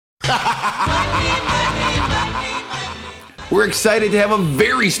We're excited to have a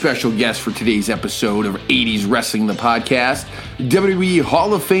very special guest for today's episode of 80s Wrestling, the podcast, WWE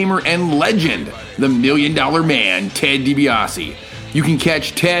Hall of Famer and legend, the $1 Million Man, Ted Dibiase. You can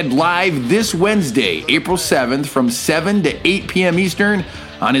catch Ted live this Wednesday, April 7th from 7 to 8 p.m. Eastern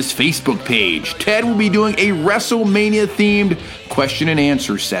on his Facebook page. Ted will be doing a WrestleMania-themed question and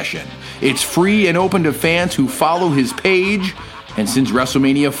answer session. It's free and open to fans who follow his page. And since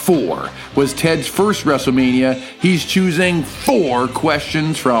WrestleMania 4 was Ted's first WrestleMania, he's choosing 4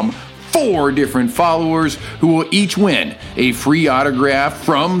 questions from 4 different followers who will each win a free autograph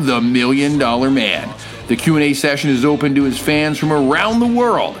from the $1 Million Man. The Q&A session is open to his fans from around the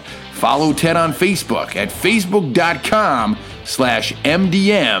world. Follow Ted on Facebook at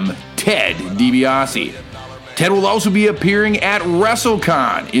facebook.com/MDM Ted Dibiase. Ted will also be appearing at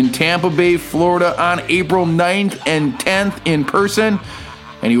WrestleCon in Tampa Bay, Florida on April 9th and 10th in person,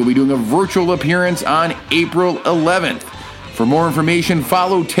 and he will be doing a virtual appearance on April 11th. For more information,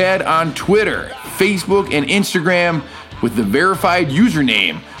 follow Ted on Twitter, Facebook, and Instagram with the verified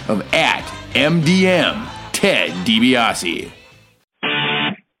username of @MDM Ted Dibiase.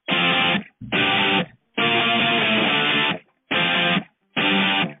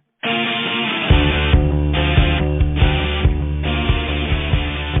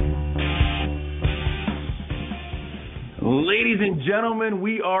 Ladies and gentlemen,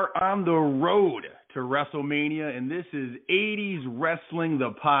 we are on the road to WrestleMania, and this is 80s Wrestling, the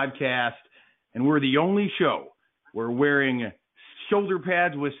podcast, and we're the only show where wearing shoulder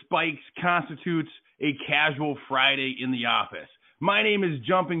pads with spikes constitutes a casual Friday in the office. My name is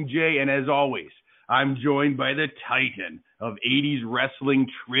Jumping Jay, and as always, I'm joined by the titan of 80s Wrestling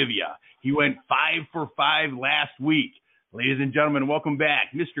trivia. He went 5 for 5 last week. Ladies and gentlemen, welcome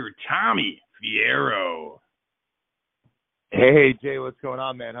back, Mr. Tommy Fierro. Hey, Jay, what's going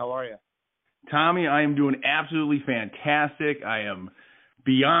on, man? How are you? Tommy, I am doing absolutely fantastic. I am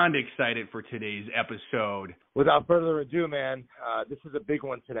beyond excited for today's episode. Without further ado, man, this is a big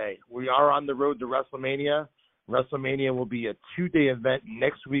one today. We are on the road to WrestleMania. WrestleMania will be a 2-day event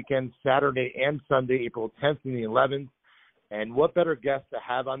next weekend, Saturday and Sunday, April 10th and the 11th. And what better guest to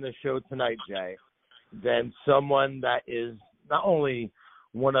have on the show tonight, Jay, than someone that is not only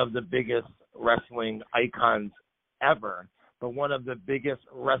one of the biggest wrestling icons ever, but one of the biggest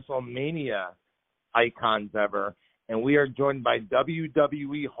WrestleMania icons ever. And we are joined by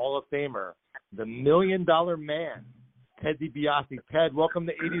WWE Hall of Famer, the $1 Million Man, Ted Dibiase. Ted, welcome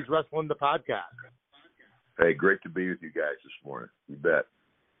to 80s Wrestling, the podcast. Hey, great to be with you guys this morning. You bet.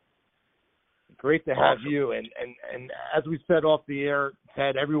 Great to have you. And as we said off the air,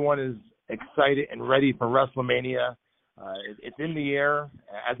 Ted, everyone is excited and ready for WrestleMania. It's in the air.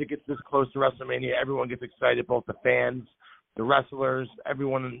 As it gets this close to WrestleMania, everyone gets excited, both the fans, the wrestlers,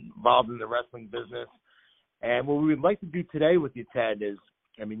 everyone involved in the wrestling business. And what we would like to do today with you, Ted, is,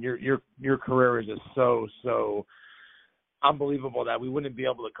 I mean, your career is just so unbelievable that we wouldn't be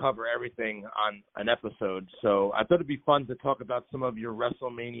able to cover everything on an episode. So I thought it'd be fun to talk about some of your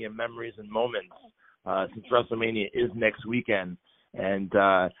WrestleMania memories and moments, since WrestleMania is next weekend. And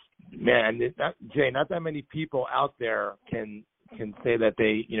man, Jay, not that many people out there can say that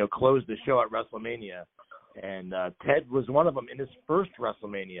they closed the show at WrestleMania. And Ted was one of them in his first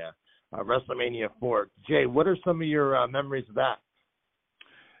WrestleMania, WrestleMania 4. Jay, what are some of your memories of that?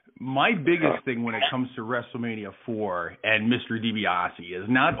 My biggest thing when it comes to WrestleMania 4 and Mr. Dibiase is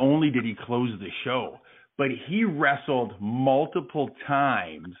not only did he close the show, but he wrestled multiple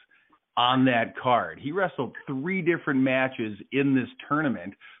times on that card. He wrestled 3 different matches in this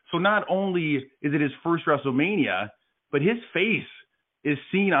tournament. So not only is it his first WrestleMania, but his face is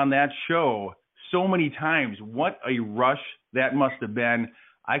seen on that show so many times. What a rush that must have been.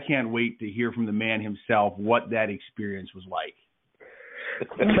 I can't wait to hear from the man himself what that experience was like.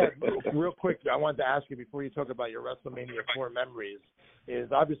 Real quick, I wanted to ask you before you talk about your WrestleMania 4 memories,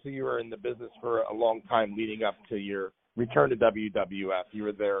 is obviously you were in the business for a long time leading up to your return to WWF. You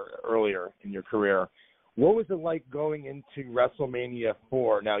were there earlier in your career. What was it like going into WrestleMania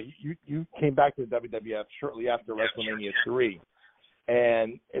 4? Now, you came back to the WWF shortly after WrestleMania 3,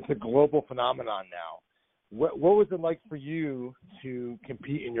 and it's a global phenomenon now. What was it like for you to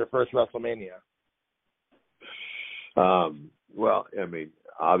compete in your first WrestleMania? Well, I mean,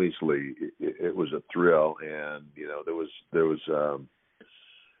 obviously it was a thrill, and there was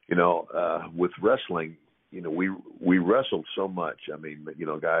with wrestling, we wrestled so much. I mean,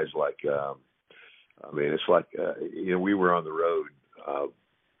 guys like, it's like, we were on the road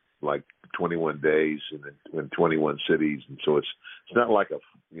like 21 days in 21 cities, and so it's not like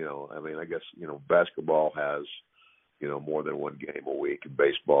I guess basketball has more than one game a week. In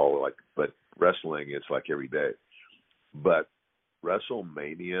baseball, but wrestling, it's like every day. But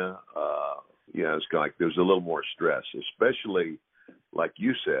WrestleMania, it's kind of like there's a little more stress, especially like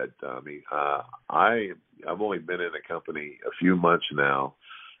you said, Tommy. I've only been in the company a few months now,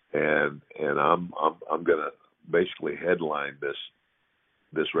 and I'm gonna basically headline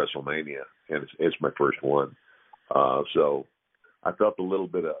this WrestleMania, and it's my first one. So I felt a little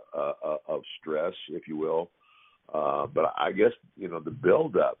bit of stress, if you will, but I guess the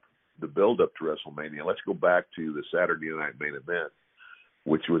build up to WrestleMania. Let's go back to the Saturday night main event,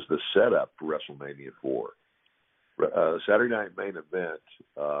 which was the setup for WrestleMania 4. Saturday night main event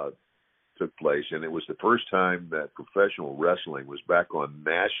took place, and it was the first time that professional wrestling was back on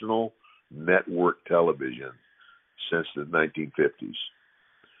national network television since the 1950s.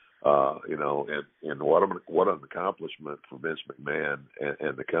 And what an accomplishment for Vince McMahon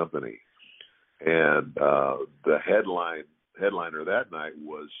and the company. And the headliner that night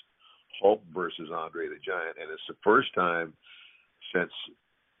was Hulk versus Andre the Giant, and it's the first time since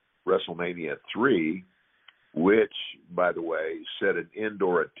WrestleMania 3, which, by the way, set an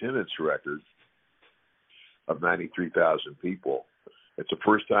indoor attendance record of 93,000 people. It's the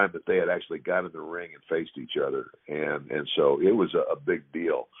first time that they had actually got in the ring and faced each other, and so it was a big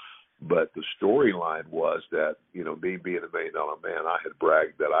deal. But the storyline was that, me being a $1 million man, I had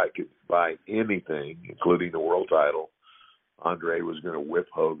bragged that I could buy anything, including the world title. Andre was going to whip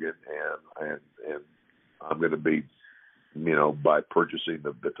Hogan, and I'm going to be, by purchasing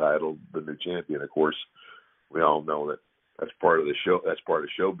the title, the new champion. Of course, we all know that that's part of the show. That's part of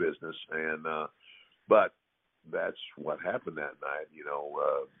show business, and but that's what happened that night.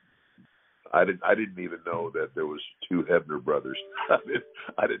 I didn't even know that there was two Hebner brothers. I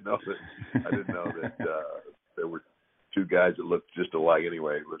didn't know that there were two guys that looked just alike.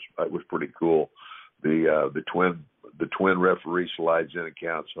 Anyway, it was pretty cool. The twin referee slides in and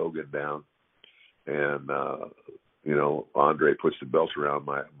counts Hogan down, and Andre puts the belt around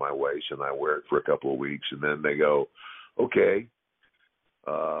my waist, and I wear it for a couple of weeks, and then they go, okay,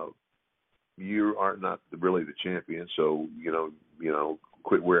 you are not really the champion, so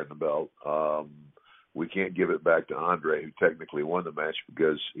quit wearing the belt. We can't give it back to Andre, who technically won the match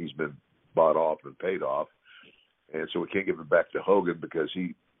because he's been bought off and paid off, and so we can't give it back to Hogan because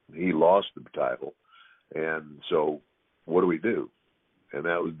he lost the title. And so what do we do? And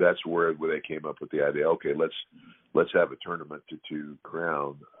that's where they came up with the idea. Okay, let's have a tournament to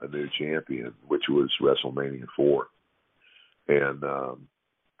crown a new champion, which was WrestleMania 4. And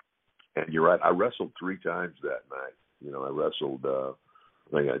you're right. I wrestled 3 times that night. I wrestled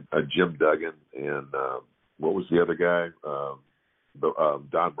a Jim Duggan and what was the other guy?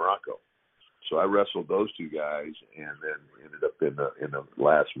 Don Morocco. So I wrestled those 2 guys, and then ended up in the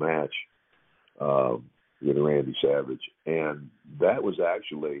last match. Randy Savage. And that was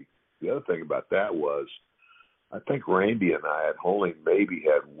actually, the other thing about that was, I think Randy and I had only maybe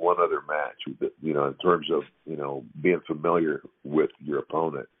had one other match, in terms of, being familiar with your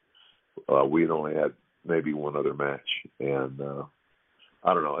opponent. We'd only had maybe one other match. And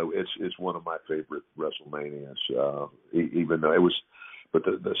I don't know, it's one of my favorite WrestleManias, even though it was, but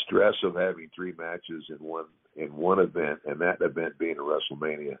the stress of having 3 matches in one event, and that event being a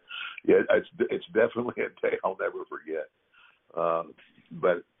WrestleMania, it's definitely a day I'll never forget.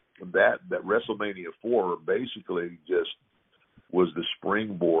 But that WrestleMania 4 basically just was the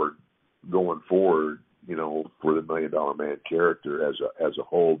springboard going forward, for the $1 Million Man character as a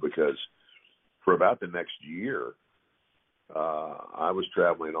whole, because for about the next year, I was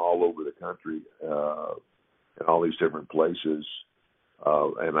traveling all over the country in all these different places,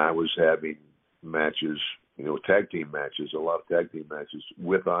 and I was having matches, tag team matches, a lot of tag team matches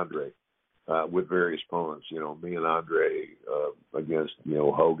with Andre, with various opponents. Me and Andre against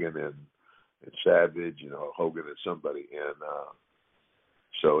Hogan and Savage, Hogan and somebody, and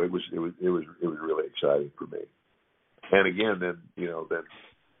so it was really exciting for me. And again, then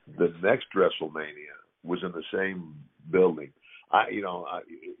the next WrestleMania was in the same building. It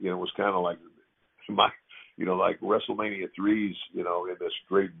was kind of like like WrestleMania 3's, in this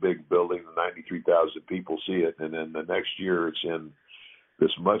great big building, 93,000 people see it, and then the next year it's in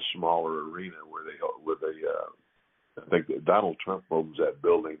this much smaller arena where I think that Donald Trump owns that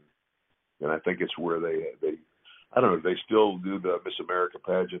building, and I think it's where they I don't know if they still do the Miss America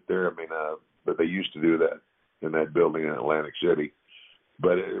pageant there. I mean, but they used to do that in that building in Atlantic City,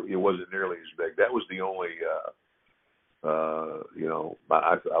 but it wasn't nearly as big. That was the only.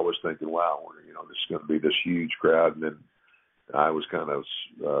 I was thinking, wow, this is going to be this huge crowd, and then I was kind of,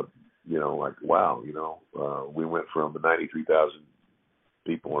 like, wow, we went from a 93,000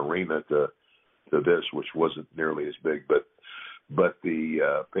 people arena to this, which wasn't nearly as big, but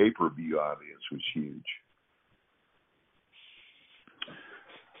the pay-per-view audience was huge.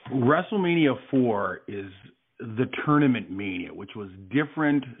 WrestleMania 4 is the Tournament Mania, which was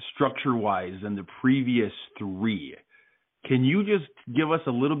different structure-wise than the previous three. Can you just give us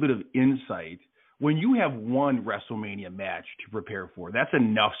a little bit of insight? When you have one WrestleMania match to prepare for, that's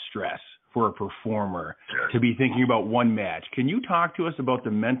enough stress for a performer to be thinking about one match. Can you talk to us about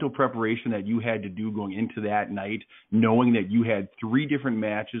the mental preparation that you had to do going into that night, knowing that you had three different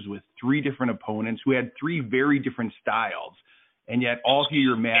matches with three different opponents who had three very different styles, and yet all three of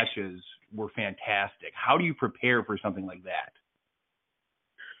your matches were fantastic? How do you prepare for something like that?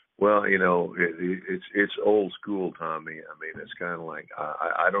 Well, it's old school, Tommy. I mean, it's kind of like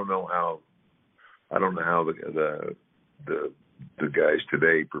I don't know how the guys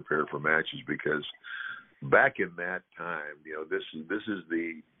today prepare for matches, because back in that time, this is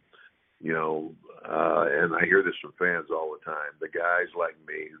the, and I hear this from fans all the time. The guys like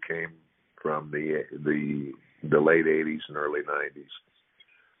me who came from the late '80s and early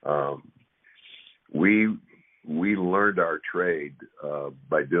 '90s, we learned our trade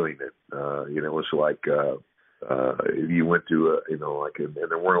by doing it. It's like if you went to and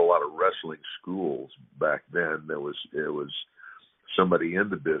there weren't a lot of wrestling schools back then. It was somebody in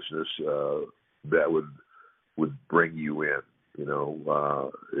the business that would bring you in. It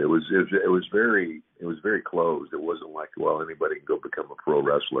was very closed. It wasn't like, well, anybody can go become a pro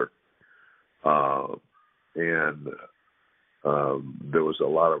wrestler. And there was a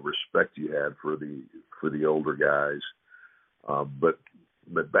lot of respect you had for the older guys. But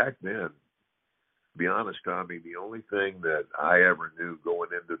back then, to be honest, Tommy, the only thing that I ever knew going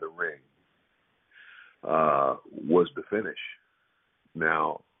into the ring was the finish.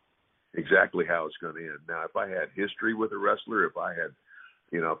 Now, exactly how it's going to end. Now, if I had history with a wrestler, if I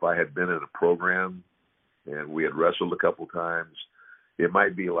had been in a program and we had wrestled a couple times, it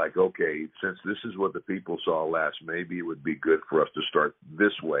might be like, okay, since this is what the people saw last, maybe it would be good for us to start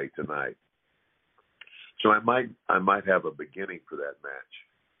this way tonight. So I might have a beginning for that match,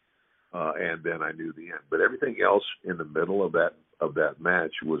 and then I knew the end. But everything else in the middle of that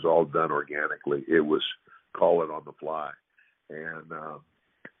match was all done organically. It was call it on the fly, and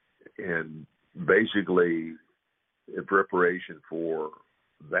basically in preparation for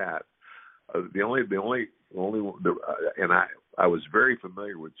that, I was very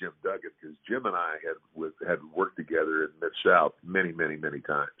familiar with Jim Duggan, because Jim and I had worked together in Mid-South many, many, many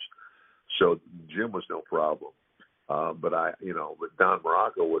times. So Jim was no problem. But Don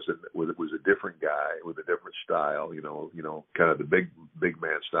Morocco was a different guy with a different style, kind of the big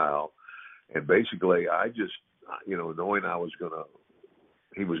man style. And basically I just, knowing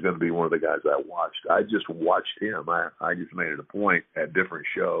he was going to be one of the guys I watched, I just watched him. I just made it a point at different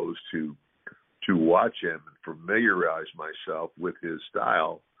shows to watch him and familiarize myself with his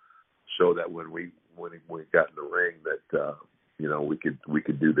style, so that when we got in the ring, that we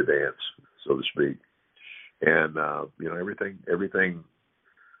could do the dance, so to speak. And everything.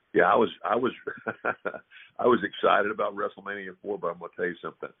 Yeah, I was I was excited about WrestleMania 4, but I'm going to tell you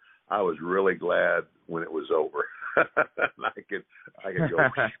something. I was really glad when it was over. I could go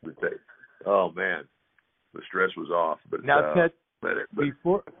and say, oh man, the stress was off. But now, Ted,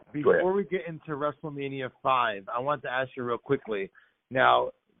 before we get into WrestleMania 5, I want to ask you real quickly.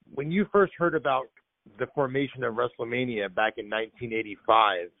 Now, when you first heard about the formation of WrestleMania back in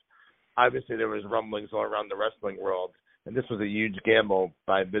 1985, obviously there was rumblings all around the wrestling world, and this was a huge gamble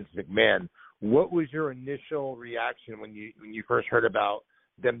by Vince McMahon. What was your initial reaction when you first heard about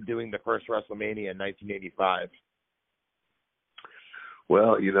them doing the first WrestleMania in 1985?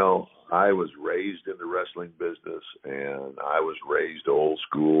 Well, I was raised in the wrestling business, and I was raised old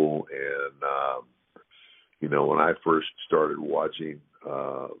school. And, when I first started watching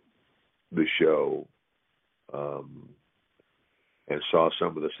the show and saw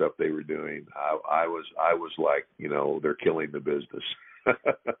some of the stuff they were doing, I was like, they're killing the business.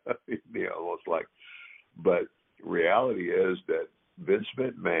 Almost like. But reality is that Vince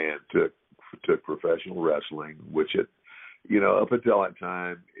McMahon took professional wrestling, which up until that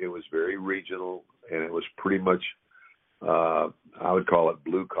time, it was very regional, and it was pretty much, I would call it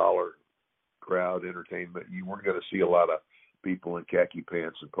blue-collar crowd entertainment. You weren't going to see a lot of people in khaki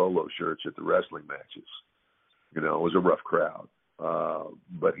pants and polo shirts at the wrestling matches. It was a rough crowd,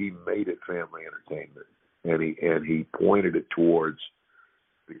 but he made it family entertainment, and he pointed it towards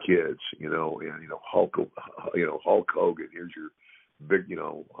the kids. Hulk Hogan. Here's your big,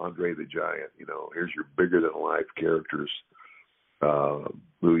 Andre the Giant. Here's your bigger than life characters.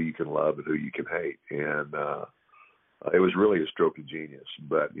 Who you can love and who you can hate. And it was really a stroke of genius.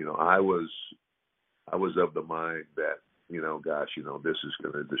 But, I was I was of the mind that, gosh, this is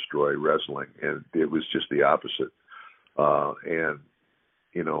going to destroy wrestling. And it was just the opposite. I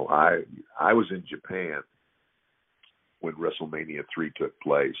was in Japan when WrestleMania 3 took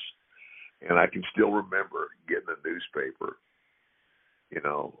place. And I can still remember getting a newspaper,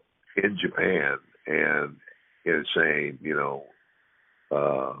 in Japan and saying,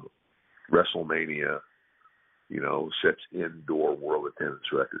 WrestleMania, sets indoor world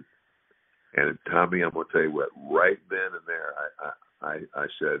attendance record. And Tommy, I'm going to tell you what, right then and there, I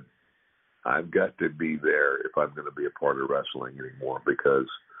said, I've got to be there if I'm going to be a part of wrestling anymore, because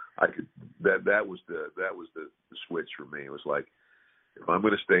I could. That was the switch for me. It was like, if I'm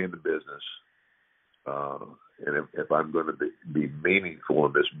going to stay in the business, and if I'm going to be meaningful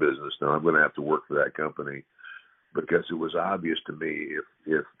in this business, then I'm going to have to work for that company, because it was obvious to me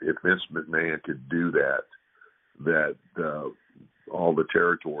if Vince McMahon could do that all the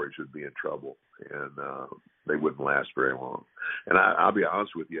territories would be in trouble, and they wouldn't last very long. And I'll be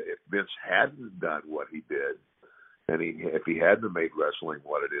honest with you, if Vince hadn't done what he did, and if he hadn't made wrestling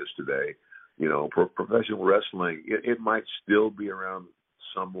what it is today, professional wrestling, it might still be around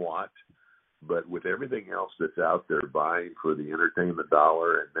somewhat, but with everything else that's out there vying for the entertainment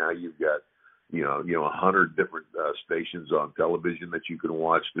dollar, and now you've got 100 different stations on television that you can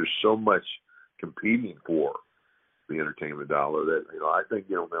watch. There's so much competing for the entertainment dollar that I think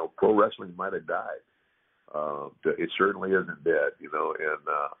pro wrestling might have died. It certainly isn't dead,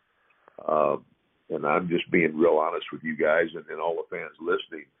 and I'm just being real honest with you guys and all the fans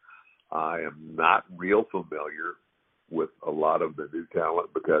listening. I am not real familiar with a lot of the new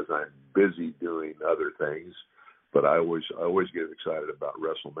talent because I'm busy doing other things. But I always get excited about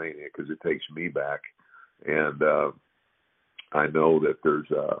WrestleMania because it takes me back, and I know that there's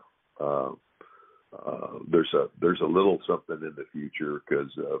a little something in the future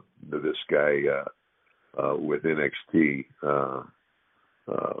because this guy with NXT,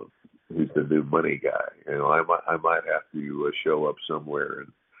 who's the new money guy. I might have to show up somewhere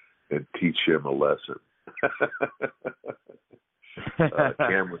and teach him a lesson.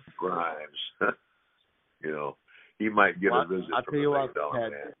 Cameron Grimes, he might get a visit I'll from tell you the what, McDonald's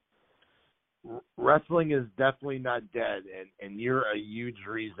Ted, man. Wrestling is definitely not dead, and you're a huge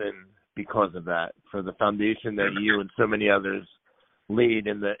reason because of that, for the foundation that you and so many others laid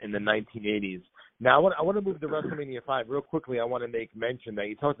in the 1980s. Now, I want to move to WrestleMania 5 real quickly. I want to make mention that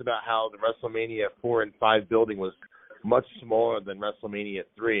you talked about how the WrestleMania 4 and 5 building was much smaller than WrestleMania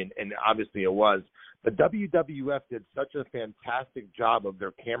 3, and obviously it was. But WWF did such a fantastic job of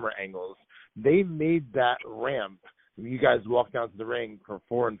their camera angles. They made that ramp. You guys walk down to the ring for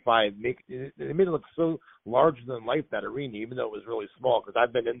 4 and 5. They made it look so larger than life, that arena, even though it was really small, because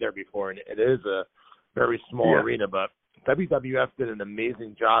I've been in there before, and it is a very small arena. But WWF did an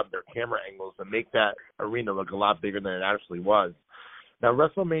amazing job, their camera angles, to make that arena look a lot bigger than it actually was. Now,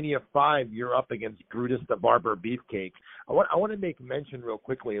 WrestleMania 5, you're up against Brutus the Barber Beefcake. I want to make mention real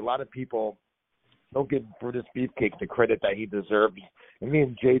quickly. A lot of people don't give Brutus Beefcake the credit that he deserves. And me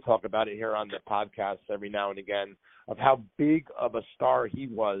and Jay talk about it here on the podcast every now and again, of how big of a star he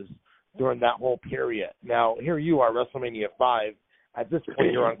was during that whole period. Now, here you are, WrestleMania 5. At this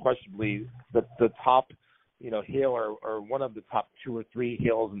point, you're unquestionably the top, heel or one of the top 2 or 3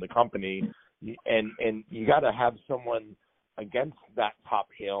 heels in the company. And you got to have someone against that top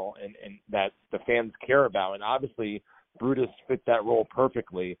heel and that the fans care about. And obviously, Brutus fit that role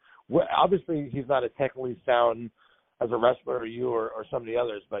perfectly. Obviously, he's not as technically sound as a wrestler or you or some of the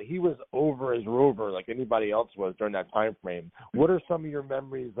others, but he was over as Rover like anybody else was during that time frame. What are some of your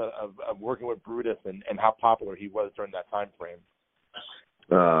memories of working with Brutus and how popular he was during that time frame?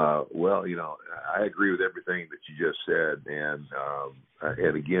 Well, I agree with everything that you just said, and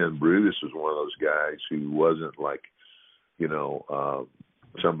again, Brutus was one of those guys who wasn't like,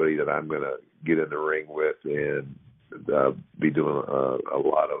 somebody that I'm going to get in the ring with and be doing a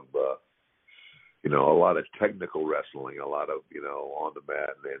lot of technical wrestling, a lot of on the mat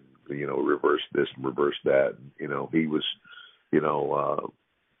and reverse this and reverse that. He was,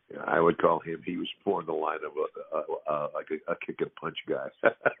 I would call him. He was more in the line of like a kick and punch guy.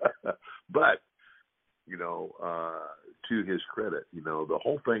 But to his credit, the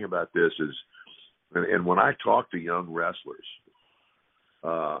whole thing about this is, and when I talk to young wrestlers,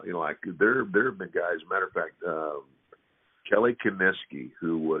 like there have been guys. As a matter of fact, Kelly Kiniski,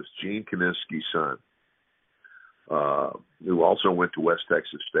 who was Gene Kiniski's son, who also went to West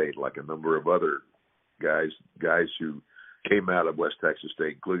Texas State, like a number of other guys who came out of West Texas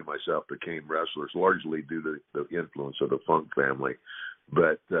State, including myself, became wrestlers largely due to the influence of the Funk family.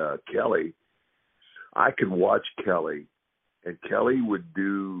 But Kelly, I could watch Kelly, and Kelly would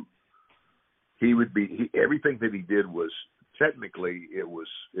do everything that he did was technically it was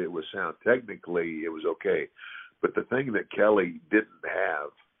sound. Technically, it was okay. But the thing that Kelly didn't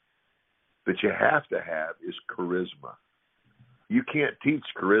have, that you have to have, is charisma. You can't teach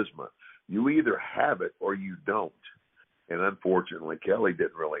charisma. You either have it or you don't. And unfortunately, Kelly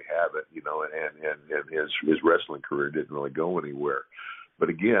didn't really have it, and his wrestling career didn't really go anywhere. But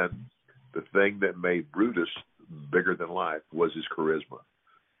again, the thing that made Brutus bigger than life was his charisma.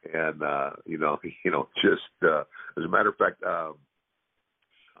 And just as a matter of fact,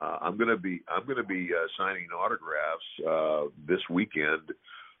 I'm going to be signing autographs this weekend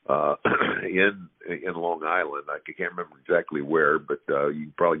in Long Island. I can't remember exactly where, but you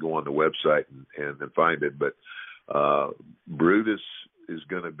can probably go on the website and find it. But Brutus is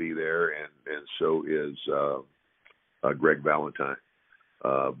going to be there, and so is Greg Valentine.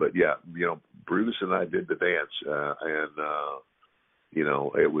 But yeah, Brutus and I did the dance, and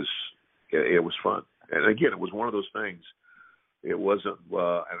it was fun. And again, it was one of those things. It wasn't,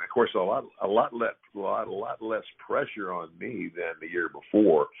 and of course, a lot less pressure on me than the year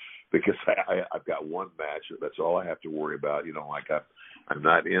before, because I've got one match. That's all I have to worry about. I'm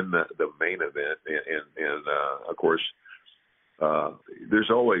not in the main event, and of course, there's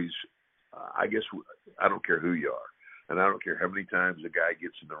always, I guess, I don't care who you are, and I don't care how many times a guy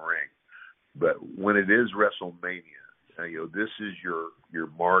gets in the ring, but when it is WrestleMania, this is your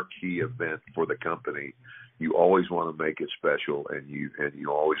marquee event for the company. You always want to make it special, and you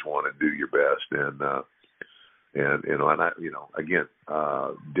always want to do your best. Again,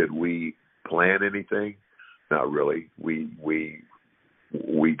 did we plan anything? Not really. We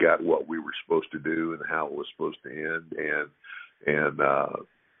got what we were supposed to do and how it was supposed to end,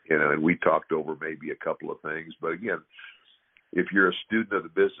 and we talked over maybe a couple of things. But again, if you're a student of the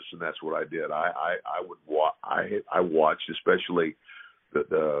business, and that's what I did, I watched, especially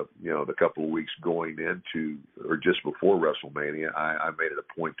the couple of weeks going into or just before WrestleMania, I made it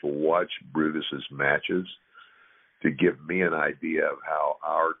a point to watch Brutus's matches to give me an idea of how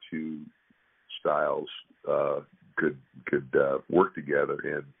our two styles could work together,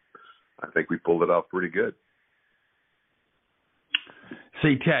 and I think we pulled it off pretty good.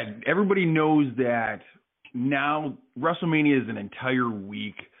 Say, Ted, everybody knows that now WrestleMania is an entire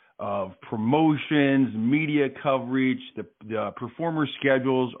week of promotions, media coverage. The performer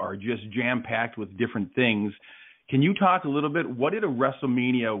schedules are just jam-packed with different things. Can you talk a little bit? What did a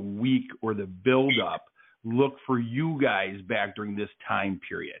WrestleMania week or the build-up look for you guys back during this time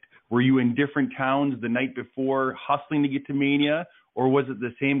period? Were you in different towns the night before hustling to get to Mania, or was it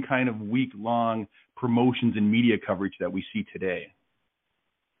the same kind of week-long promotions and media coverage that we see today?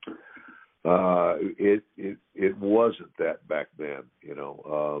 It wasn't that back then, and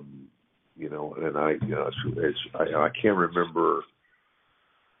I can't remember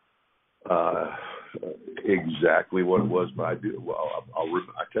exactly what it was, but I do. Well,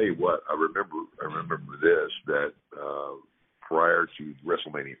 I tell you what, I remember this, that prior to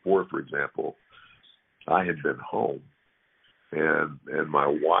WrestleMania 4, for example, I had been home, and my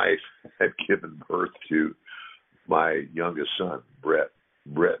wife had given birth to my youngest son, Brett.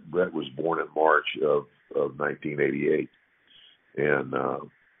 Brett was born in March of 1988, and so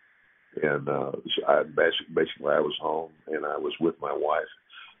basically I was home and I was with my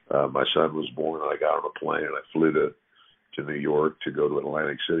wife. My son was born, and I got on a plane and I flew to New York to go to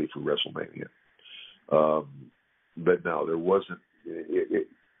Atlantic City for WrestleMania. But no, there wasn't.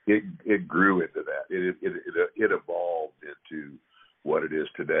 It grew into that. It evolved into what it is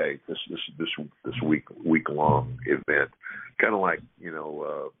today. This week long event, kind of like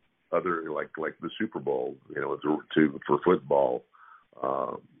other like the Super Bowl, for football.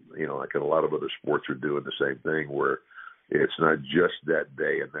 Like a lot of other sports are doing the same thing, where it's not just that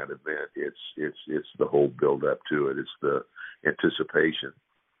day and that event. It's the whole build up to it. It's the anticipation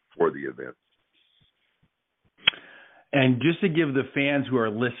for the event. And just to give the fans who are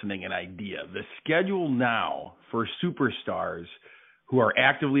listening an idea, the schedule now for superstars who are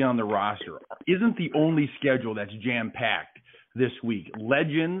actively on the roster isn't the only schedule that's jam-packed this week.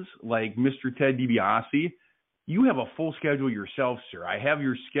 Legends like Mr. Ted Dibiase, you have a full schedule yourself, sir. I have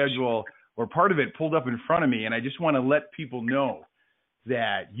your schedule, or part of it, pulled up in front of me, and I just want to let people know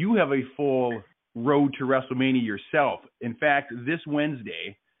that you have a full road to WrestleMania yourself. In fact, this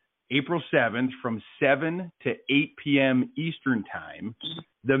Wednesday, April 7th, from 7 to 8 p.m. Eastern Time,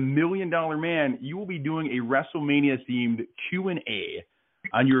 the $1 Million Man, you will be doing a WrestleMania-themed Q&A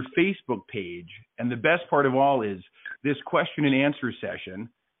on your Facebook page. And the best part of all is this question and answer session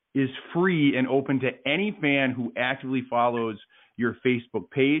is free and open to any fan who actively follows your Facebook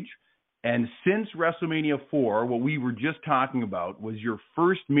page. And since WrestleMania 4, what we were just talking about was your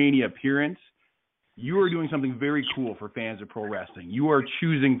first Mania appearance, you are doing something very cool for fans of pro wrestling. You are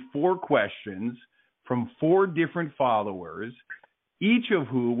choosing 4 questions from 4 different followers, each of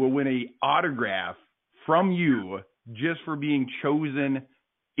who will win an autograph from you just for being chosen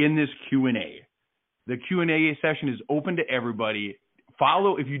in this Q&A. The Q&A session is open to everybody.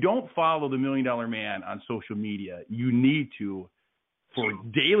 If you don't follow the $1 Million Man on social media, you need to, for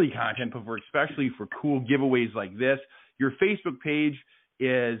daily content, but especially for cool giveaways like this. Your Facebook page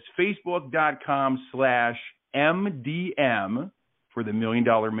is facebook.com/MDM for the $1 Million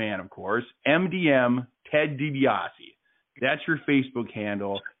Man, of course. MDM Ted Dibiase. That's your Facebook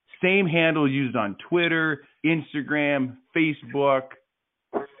handle. Same handle used on Twitter, Instagram, Facebook.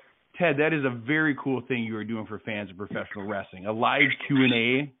 Ted, that is a very cool thing you are doing for fans of professional wrestling. A live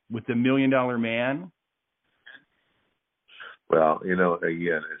Q&A with the $1 Million Man. Well,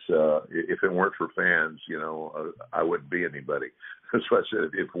 again, it's if it weren't for fans, I wouldn't be anybody. That's what I said.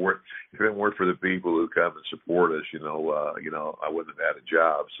 If it weren't for the people who come and support us, I wouldn't have had a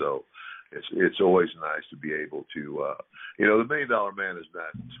job. So it's always nice to be able to, the $1 Million Man is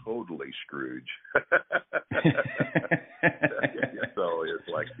not totally Scrooge. So it's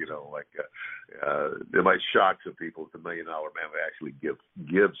like, it might shock some people that the $1 Million Man would actually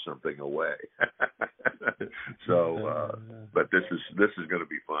give something away. So, but this is going to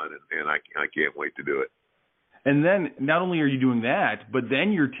be fun, and I can't wait to do it. And then not only are you doing that, but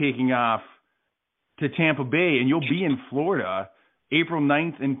then you're taking off to Tampa Bay, and you'll be in Florida April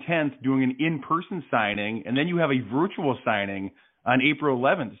 9th and 10th doing an in-person signing, and then you have a virtual signing on April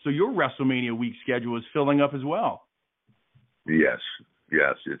 11th. So your WrestleMania week schedule is filling up as well. Yes,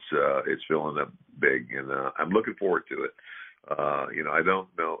 it's filling up big, and I'm looking forward to it. I don't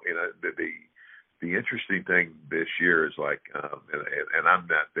know, the interesting thing this year is like, and I'm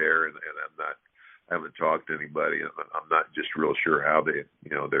not there, and I haven't talked to anybody. I'm not just real sure how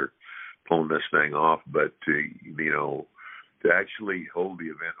they're pulling this thing off, but to actually hold the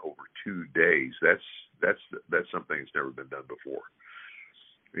event over 2 days, that's something that's never been done before.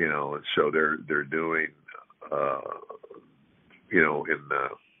 And so they're doing,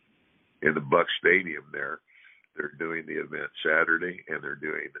 in the Buck Stadium there, they're doing the event Saturday, and they're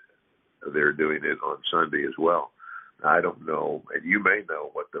doing it on Sunday as well. I don't know, and you may know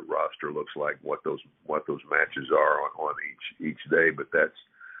what the roster looks like, what those matches are on each day, but that's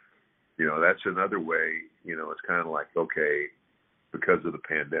another way. It's kind of like, okay, because of the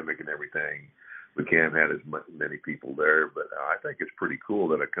pandemic and everything, we can't have as many people there, but I think it's pretty cool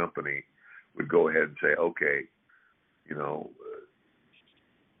that a company would go ahead and say, okay,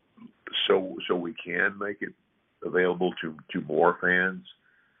 so we can make it available to more fans.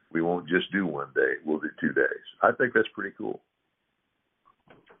 We won't just do 1 day. We'll do 2 days. I think that's pretty cool.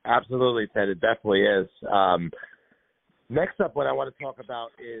 Absolutely, Ted. It definitely is. Next up, what I want to talk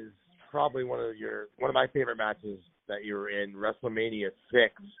about is probably one of my favorite matches that you were in, WrestleMania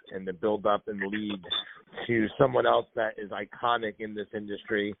 6, and the build-up and lead to someone else that is iconic in this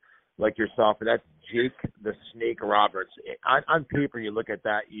industry like yourself, and that's Jake the Snake Roberts. On paper, you look at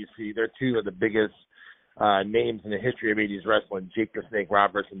that, you see they're 2 of the biggest names in the history of 80s wrestling, Jake the Snake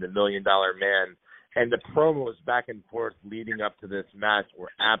Roberts and the $1 Million Man. And the promos back and forth leading up to this match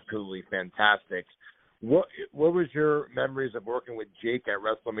were absolutely fantastic. What was your memories of working with Jake at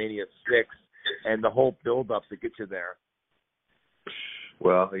WrestleMania 6 and the whole build-up to get you there?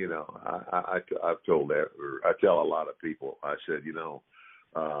 Well, I've told that, or I tell a lot of people, I said,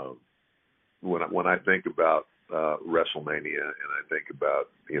 when I think about WrestleMania and I think about,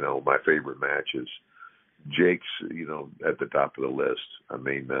 my favorite matches, Jake's, at the top of the list. I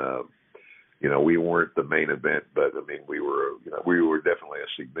mean, we weren't the main event, but I mean, we were definitely a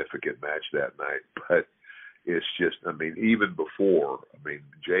significant match that night. But it's just, I mean, even before, I mean,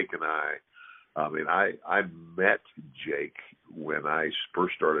 Jake and I met Jake when I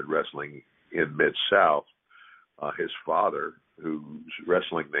first started wrestling in Mid-South. His father, whose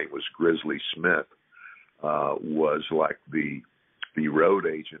wrestling name was Grizzly Smith, was like the road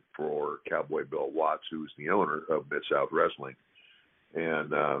agent for Cowboy Bill Watts, who was the owner of Mid-South Wrestling.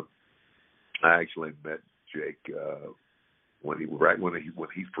 And I actually met Jake when he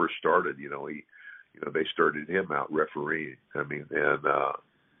first started. They started him out refereeing. I mean, and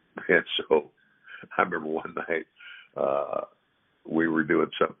so I remember one night we were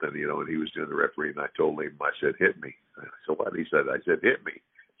doing something, and he was doing the referee, and I told him, I said, "Hit me." So what he said, I said, "Hit me,"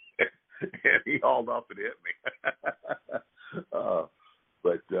 and he hauled up and hit me.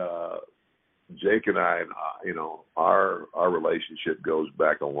 But Jake and I, our relationship goes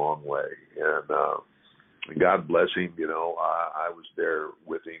back a long way, and God bless him. I was there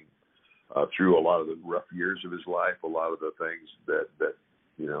with him through a lot of the rough years of his life, a lot of the things that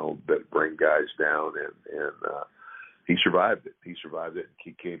that bring guys down, and he survived it. He survived it.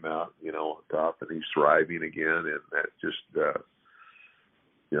 He came out, on top, and he's thriving again, and that just,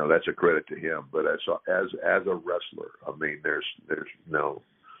 that's a credit to him. But as a wrestler, I mean, there's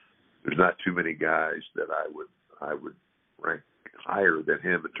not too many guys that I would rank higher than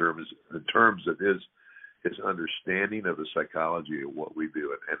him in terms of his understanding of the psychology of what we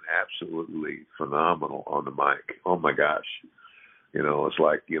do, and absolutely phenomenal on the mic. Oh my gosh. It's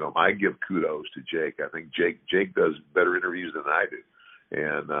like, I give kudos to Jake. I think Jake does better interviews than I do.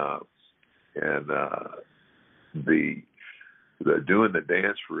 And the doing the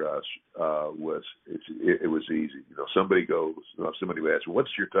dance for us was easy. Somebody would ask,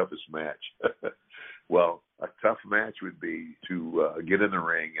 what's your toughest match? Well, a tough match would be to get in the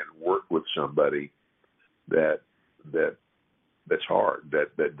ring and work with somebody that's hard,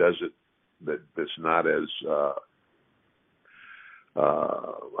 that does it, that's not as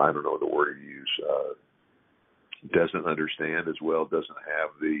I don't know the word to use, doesn't understand as well, doesn't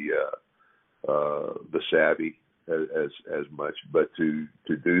have the savvy as much, but to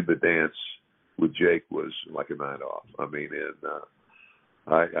do the dance with Jake was like a night off. I mean, and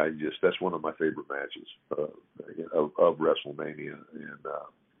that's one of my favorite matches of WrestleMania. And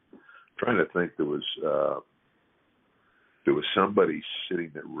trying to think, there was somebody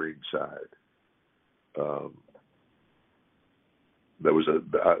sitting at ringside. There was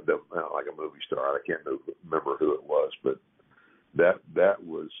like a movie star. I can't remember who it was, but that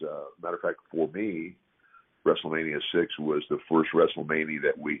was matter of fact, for me, WrestleMania 6 was the first WrestleMania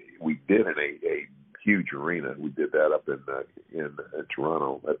that we did in a huge arena. We did that up in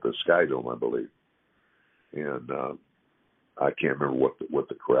Toronto at the Sky Dome, I believe, and I can't remember what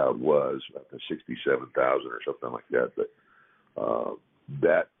the crowd was, 67,000 or something like that. But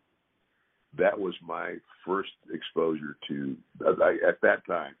that was my first exposure to at that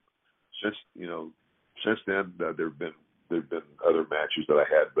time. Since then there've been other matches that I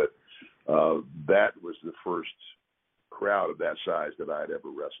had, but that was the first crowd of that size that I had ever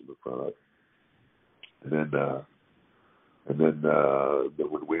wrestled in front of. And then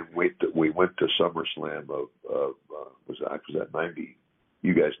when we went to SummerSlam was that 90?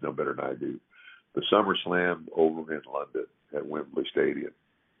 You guys know better than I do. The SummerSlam over in London at Wembley Stadium.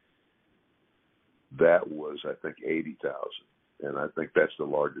 That was, I think, 80,000, and I think that's the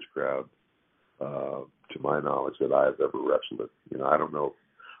largest crowd, to my knowledge, that I've ever wrestled in. I don't know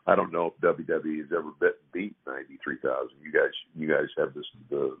if WWE has ever beat 93,000. You guys have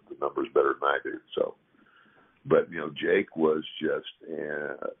the numbers better than I do. So, but Jake was just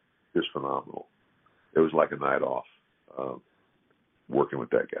phenomenal. It was like a night off working with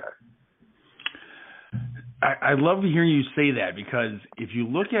that guy. I love hearing you say that, because if you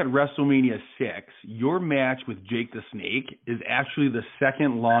look at WrestleMania 6, your match with Jake the Snake is actually the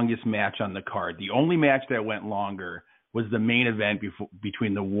second longest match on the card. The only match that went longer was the main event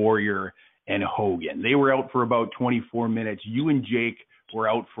between the Warrior and Hogan. They were out for about 24 minutes. You and Jake were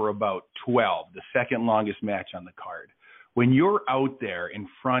out for about 12, the second longest match on the card. When you're out there in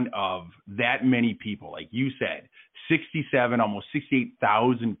front of that many people, like you said, 67, almost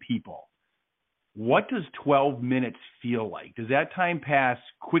 68,000 people, what does 12 minutes feel like? Does that time pass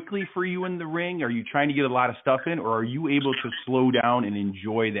quickly for you in the ring? Are you trying to get a lot of stuff in, or are you able to slow down and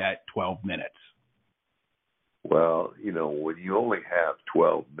enjoy that 12 minutes? Well, when you only have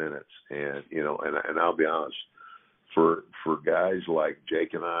 12 minutes, and I'll be honest, for guys like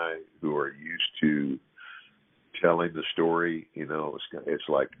Jake and I who are used to telling the story, it's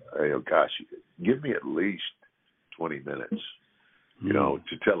like, gosh, give me at least 20 minutes,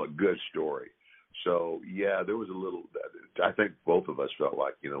 to tell a good story. So, yeah, there was a little, I think both of us felt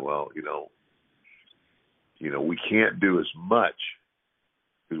like, we can't do as much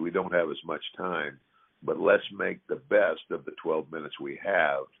because we don't have as much time, but let's make the best of the 12 minutes we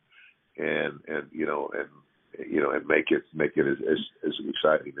have and make it as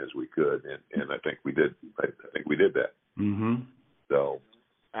exciting as we could. And I think we did. I think we did that. Mm-hmm. So,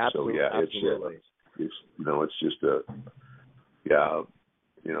 absolutely. So yeah, Absolutely. it's just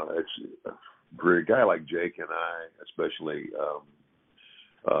it's for a guy like Jake and I, especially,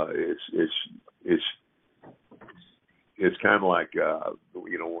 it's kind of like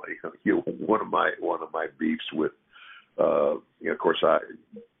one of my beefs with of course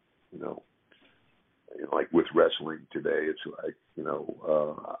like with wrestling today, it's like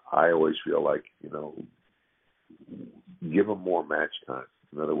I always feel like give them more match time.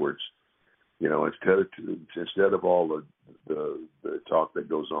 In other words, instead of all the talk that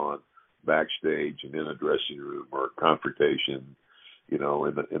goes on backstage and in a dressing room or confrontation, in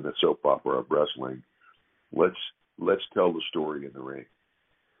the soap opera of wrestling, let's tell the story in the ring.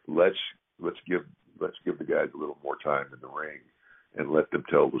 let's give the guys a little more time in the ring and let them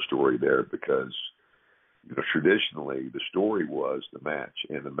tell the story there, because traditionally the story was the match,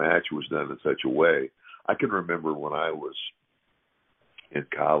 and the match was done in such a way. I can remember when I was in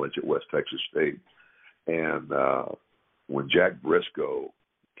college at West Texas State, and when Jack Briscoe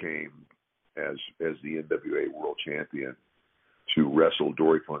came as the NWA World Champion to wrestle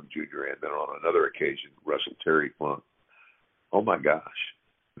Dory Funk Jr. and then on another occasion wrestle Terry Funk. Oh my gosh.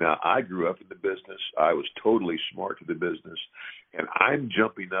 Now, I grew up in the business. I was totally smart to the business, and I'm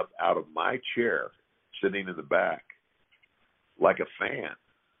jumping up out of my chair, sitting in the back, like a fan,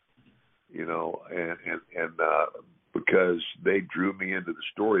 and because they drew me into the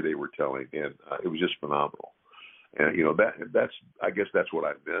story they were telling, and it was just phenomenal. And that's I guess that's what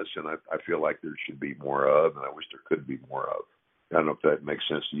I miss, and I feel like there should be more of, and I wish there could be more of. I don't know if that makes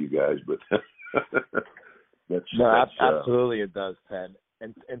sense to you guys, but absolutely it does, Ted.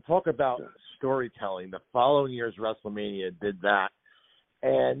 And talk about storytelling. The following year's WrestleMania did that,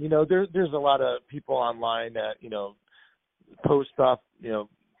 and there's a lot of people online that post stuff,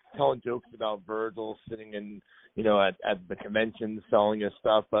 telling jokes about Virgil sitting in at the convention selling his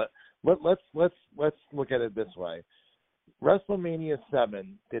stuff, but let's look at it this way. WrestleMania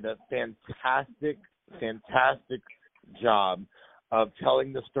 7 did a fantastic job of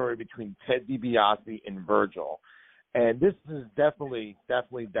telling the story between Ted DiBiase and Virgil. And this is definitely,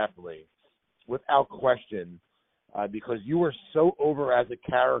 without question, because you were so over as a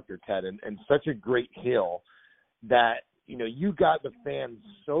character, Ted, and such a great heel that, you got the fans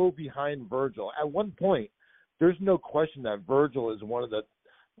so behind Virgil. At one point, there's no question that Virgil is one of the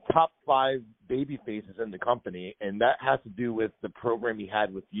top 5 baby faces in the company, and that has to do with the program he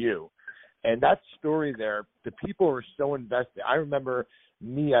had with you. And that story there, the people were so invested. I remember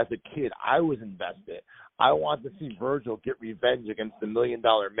me as a kid, I was invested. I wanted to see Virgil get revenge against the $1 Million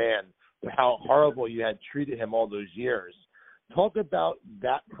Man for how horrible you had treated him all those years. Talk about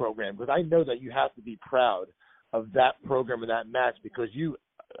that program, because I know that you have to be proud of that program and that match, because you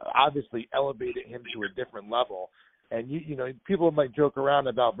obviously elevated him to a different level. And people might joke around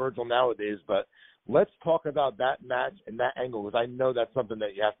about Virgil nowadays, but let's talk about that match and that angle, because I know that's something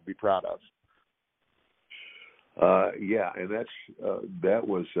that you have to be proud of. And that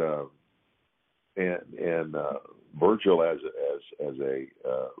was Virgil as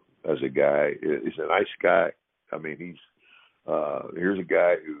a guy is a nice guy. I mean, here's a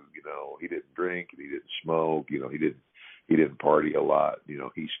guy who he didn't drink and he didn't smoke. He didn't party a lot.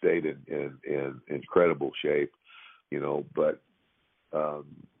 He stayed in incredible shape. But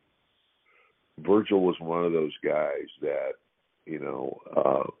Virgil was one of those guys that,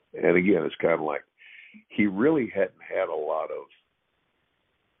 and again, it's kind of like he really hadn't had a lot of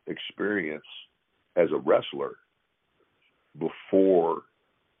experience as a wrestler before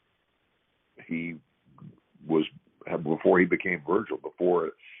he became Virgil,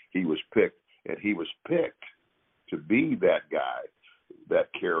 before he was picked. And he was picked to be that guy,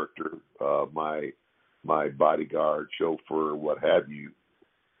 that character, my bodyguard, chauffeur, what have you.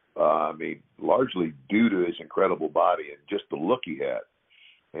 Largely due to his incredible body and just the look he had,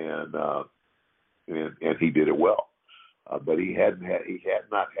 and he did it well. But he had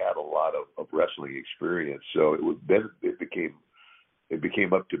not had a lot of wrestling experience, so it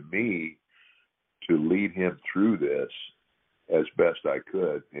became up to me to lead him through this as best I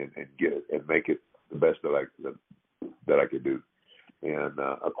could and get it and make it the best that I could do. And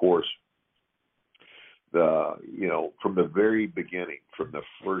of course, from the very beginning, from the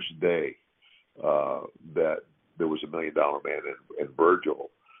first day that there was $1 Million Man and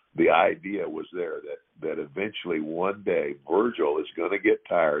Virgil, the idea was there that eventually one day Virgil is going to get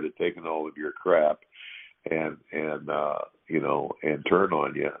tired of taking all of your crap and turn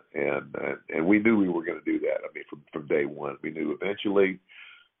on you, and we knew we were going to do that. From day one, we knew eventually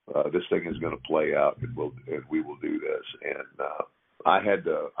this thing is going to play out, and we will do this. And I had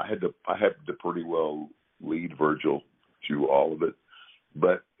to pretty well lead Virgil through all of it.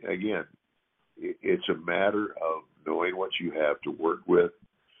 But again, it's a matter of knowing what you have to work with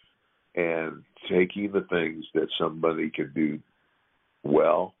and taking the things that somebody can do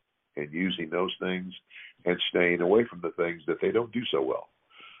well and using those things and staying away from the things that they don't do so well.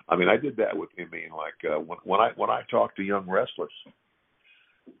 I did that with him. When I talk to young wrestlers,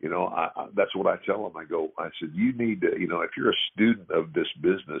 that's what I tell them. I said, you need to, if you're a student of this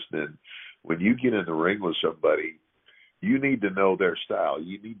business, then when you get in the ring with somebody, you need to know their style.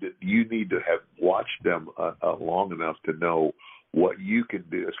 You need to have watched them long enough to know what you can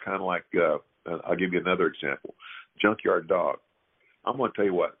do. It's kind of like, I'll give you another example. Junkyard Dog. I'm going to tell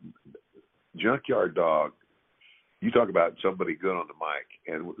you what, Junkyard Dog you talk about somebody good on the mic,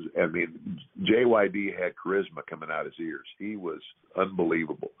 and I mean, JYD had charisma coming out his ears. He was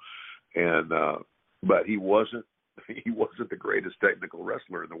unbelievable, and but he wasn't the greatest technical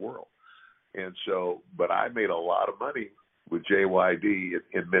wrestler in the world. And so, but I made a lot of money with JYD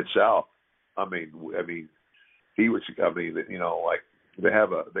in Mid-South. I mean, he was. I mean, you know, like they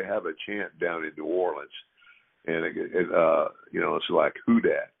have a chant down in New Orleans, and you know, it's like who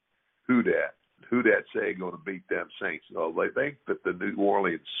that say going to beat them Saints? So they think that the New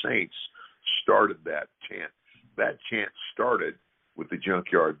Orleans Saints started that chant. That chant started with the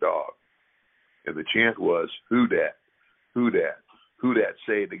Junkyard Dog, and the chant was who that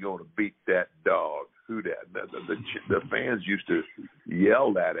say they're going to beat that dog? Who that? The fans used to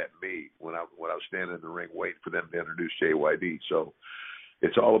yell that at me when I was standing in the ring waiting for them to introduce JYD. So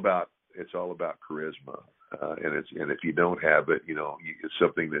it's all about charisma, and if you don't have it, you know, it's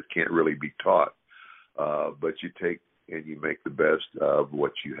something that can't really be taught. But you take and you make the best of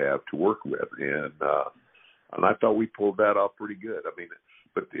what you have to work with, and I thought we pulled that off pretty good. I mean,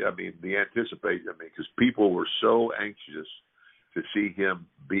 but the anticipation. I mean, because people were so anxious to see him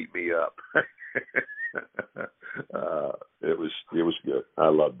beat me up. It was good. I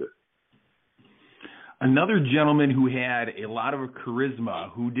loved it. Another gentleman who had a lot of charisma,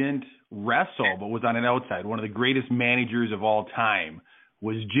 who didn't wrestle but was on an outside, one of the greatest managers of all time,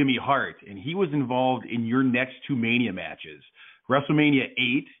 was Jimmy Hart, and he was involved in your next two Mania matches. WrestleMania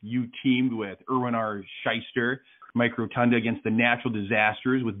 8, you teamed with Irwin R. Shyster, Mike Rotunda against the Natural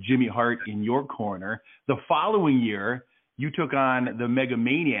Disasters with Jimmy Hart in your corner. The following year, you took on the Mega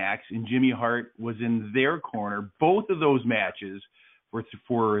Maniacs, and Jimmy Hart was in their corner. Both of those matches were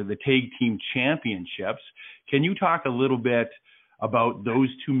for the Tag Team Championships. Can you talk a little bit about those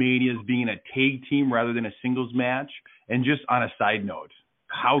two Manias being a tag team rather than a singles match? And just on a side note,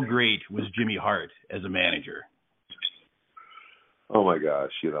 how great was Jimmy Hart as a manager? Oh my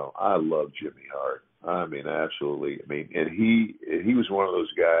gosh, you know, I love Jimmy Hart. I mean, absolutely. I mean, and he was one of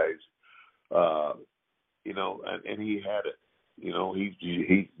those guys, you know, and he had it. You know, he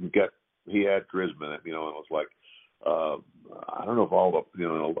had charisma in it, you know, and it was like, I don't know if all the, you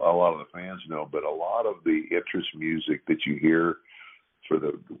know, a lot of the fans know, but a lot of the interest music that you hear for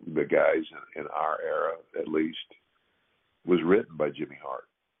the guys in our era, at least, was written by Jimmy Hart.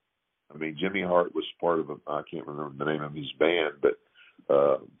 I mean, Jimmy Hart was part of I can't remember the name of his band, but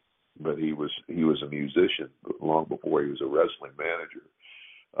he was a musician long before he was a wrestling manager.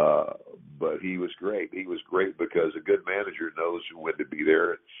 But he was great. He was great because a good manager knows when to be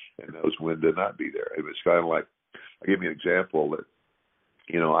there and knows when to not be there. It was kind of like, I'll give you an example that,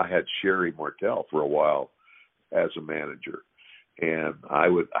 you know, I had Sherry Martel for a while as a manager, and I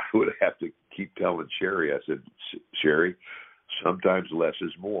would have to keep telling Sherry, I said, Sherry, sometimes less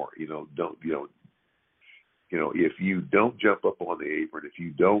is more. You know, if you don't jump up on the apron, if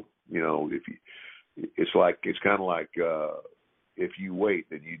you don't, you know, it's kind of like if you wait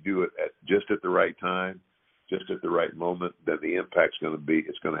and you do it just at the right time, just at the right moment, then the impact's going to be,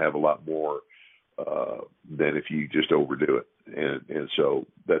 it's going to have a lot more than if you just overdo it. And so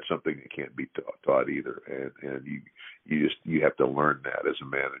that's something that can't be taught either. And you have to learn that as a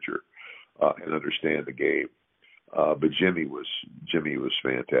manager and understand the game. But Jimmy was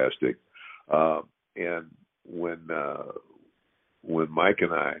fantastic. And when Mike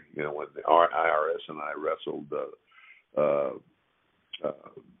and I, you know, when the IRS and I wrestled to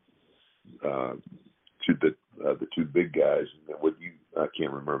the two big guys, and I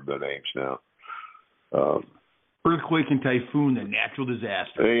can't remember their names now. Earthquake and Typhoon, the Natural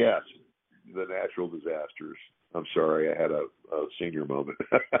Disasters. Yes, the Natural Disasters. I'm sorry, I had a senior moment.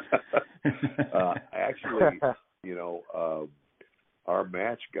 Actually, you know, our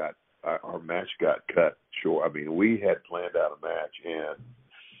match got cut short. I mean, we had planned out a match,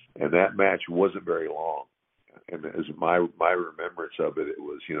 and that match wasn't very long. And as my remembrance of it, it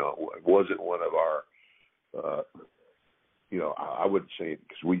was, you know, it wasn't one of our, you know, I wouldn't say it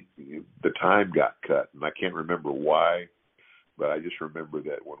because the time got cut, and I can't remember why, but I just remember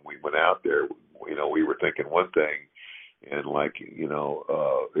that when we went out there, you know, we were thinking one thing, and like, you know,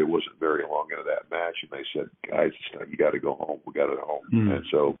 it wasn't very long into that match, and they said, guys, you got to go home. We got to go home, and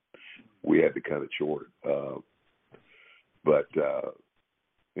so we had to cut it short. But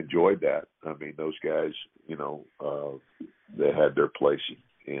enjoyed that. I mean, those guys, you know, they had their place,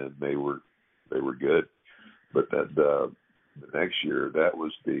 and they were good. But then the next year, that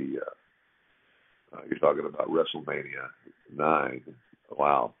was the you're talking about WrestleMania 9.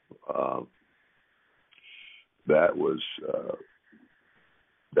 Wow, that was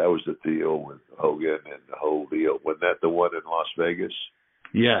the deal with Hogan and the whole deal. Wasn't that the one in Las Vegas?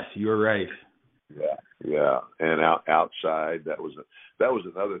 Yes, you're right. Yeah, and outside that was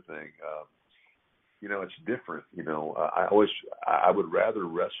another thing. It's different. I would rather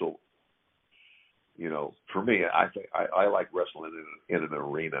wrestle. For me, I like wrestling in an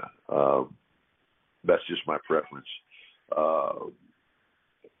arena. That's just my preference.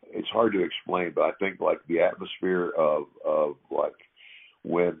 It's hard to explain, but I think like the atmosphere of like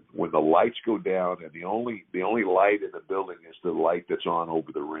when the lights go down and the only light in the building is the light that's on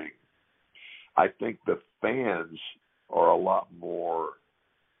over the ring. I think the fans are a lot more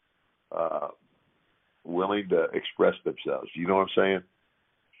willing to express themselves. You know what I'm saying?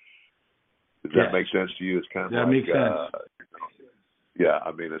 Does that make sense to you? It's kind of that like makes sense. Yeah,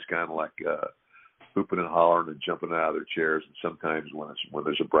 I mean it's kind of like hooping and hollering and jumping out of their chairs. And sometimes when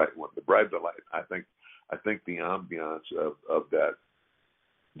there's the bright light, I think the ambiance of that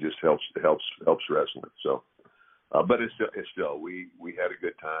just helps wrestling. So, but it's still we had a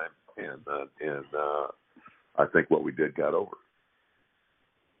good time, and I think what we did got over.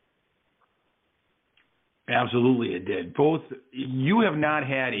 Absolutely, it did. Both you have not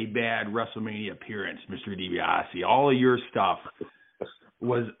had a bad WrestleMania appearance, Mr. Dibiase. All of your stuff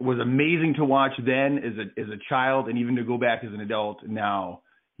was amazing to watch then as a child, and even to go back as an adult now.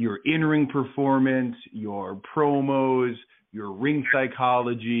 Your in-ring performance, your promos, your ring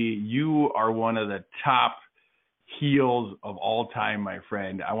psychology, you are one of the top heels of all time, my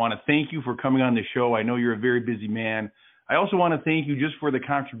friend. I want to thank you for coming on the show. I know you're a very busy man. I also want to thank you just for the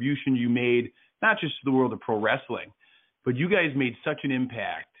contribution you made, not just to the world of pro wrestling, but you guys made such an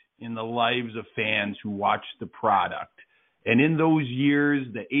impact in the lives of fans who watched the product. And in those years,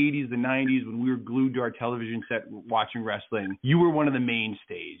 the 80s, the 90s, when we were glued to our television set watching wrestling, you were one of the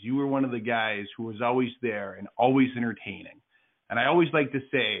mainstays. You were one of the guys who was always there and always entertaining. And I always like to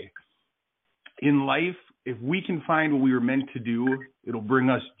say, in life, if we can find what we were meant to do, it'll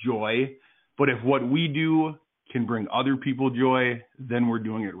bring us joy. But if what we do can bring other people joy, then we're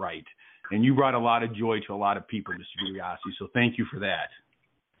doing it right. And you brought a lot of joy to a lot of people, Mr. Dibiase, so thank you for that.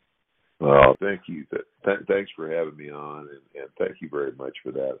 Well, thank you. Thanks for having me on, and thank you very much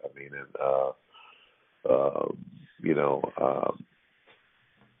for that. I mean,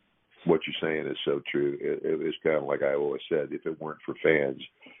 what you're saying is so true. It's kind of like I always said: if it weren't for fans,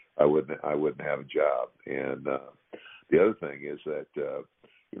 I wouldn't have a job. And the other thing is that a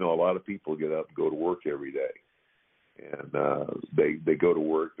lot of people get up and go to work every day. And they go to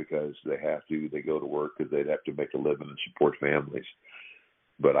work because they have to. They go to work because they'd have to make a living and support families.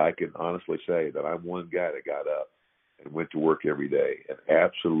 But I can honestly say that I'm one guy that got up and went to work every day and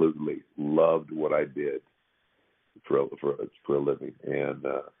absolutely loved what I did for a living, and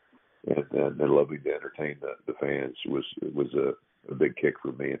loving to entertain the fans was a big kick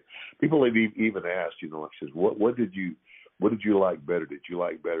for me. And people have even asked, says, what did you like better? Did you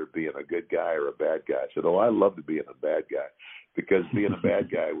like better being a good guy or a bad guy? I said, I loved being a bad guy, because being a bad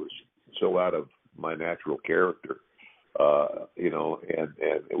guy was so out of my natural character, and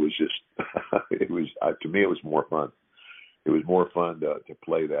it was just, to me, it was more fun. It was more fun to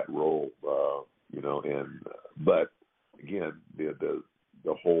play that role, but again, the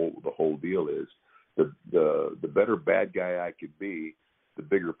whole deal is the better bad guy I could be, the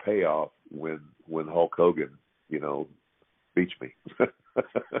bigger payoff when Hulk Hogan, beats me. The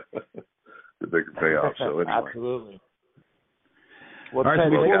bigger payoff. So anyway. Absolutely. Well, Ted,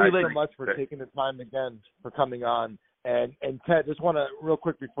 thank you so much for taking the time again, for coming on. And Ted, just want to real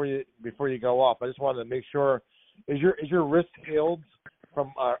quick before you go off, I just wanted to make sure, is your wrist healed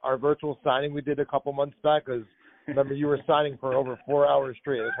from our virtual signing we did a couple months back? Because remember, you were signing for over 4 hours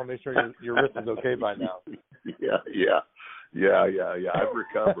straight. I just want to make sure your wrist is okay by now. Yeah. I've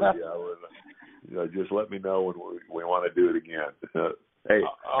recovered. Yeah. Just let me know when we want to do it again. Hey,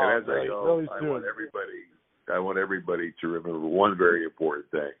 and as I go, really I want everybody to remember one very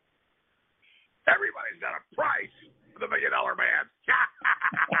important thing. Everybody's got a price for the $1 Million Man.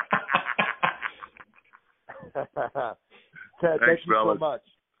 Ted, thank you so much.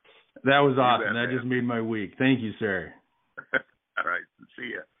 That was awesome. That just made my week. Thank you, sir. All right.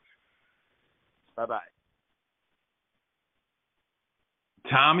 See ya. Bye-bye.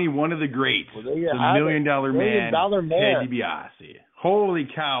 Tommy, one of the greats, the $1 Million Man, Ted Dibiase. Holy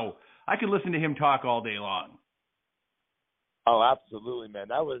cow. I could listen to him talk all day long. Oh, absolutely,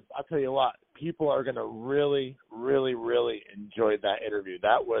 man. I'll tell you what, people are going to really, really, really enjoy that interview.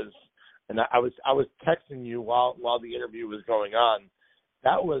 That was, and I was texting you while the interview was going on.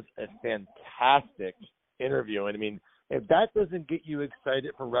 That was a fantastic interview. And I mean, if that doesn't get you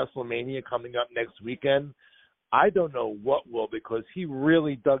excited for WrestleMania coming up next weekend, I don't know what will, because he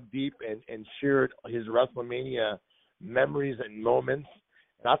really dug deep and shared his WrestleMania memories and moments.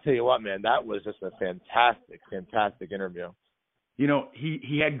 I'll tell you what, man, that was just a fantastic interview. You know,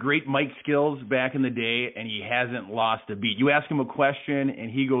 he had great mic skills back in the day, and he hasn't lost a beat. You ask him a question, and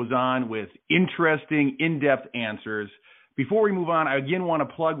he goes on with interesting, in-depth answers. Before we move on, I again want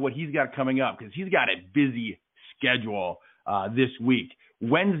to plug what he's got coming up, because he's got a busy schedule this week.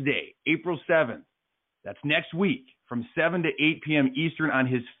 Wednesday, April 7th, that's next week, from 7 to 8 p.m. Eastern on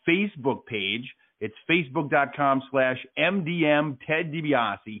his Facebook page. It's facebook.com/MDM Ted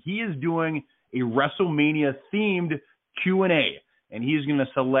Dibiase. He is doing a WrestleMania-themed Q&A, and he's going to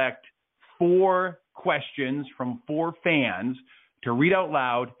select 4 questions from 4 fans to read out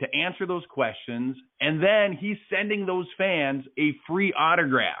loud, to answer those questions, and then he's sending those fans a free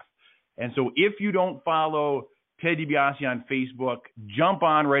autograph. And so if you don't follow Ted Dibiase on Facebook, jump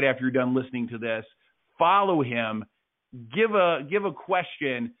on right after you're done listening to this, follow him, give a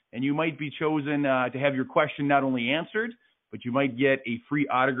question, and you might be chosen to have your question not only answered, but you might get a free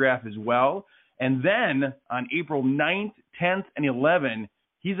autograph as well. And then on April 9th, 10th, and 11th,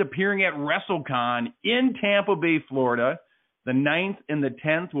 he's appearing at WrestleCon in Tampa Bay, Florida. The 9th and the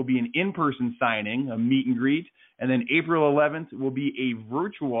 10th will be an in-person signing, a meet and greet. And then April 11th will be a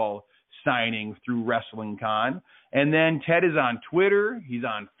virtual signing through WrestlingCon. And then Ted is on Twitter, he's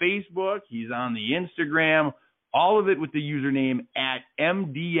on Facebook, he's on the Instagram, all of it with the username at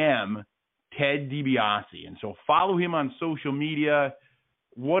MDM Ted Dibiase. And so follow him on social media.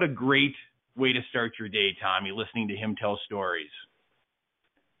 What a great way to start your day, Tommy, listening to him tell stories.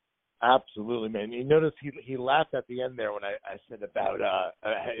 Absolutely, man. You notice he laughed at the end there when I said about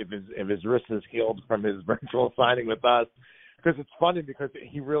if his wrist is healed from his virtual signing with us, because it's funny because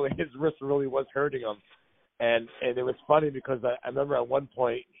his wrist really was hurting him, and it was funny because I remember at one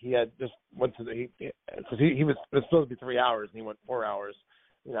point he had just went to because he was supposed to be 3 hours and he went 4 hours.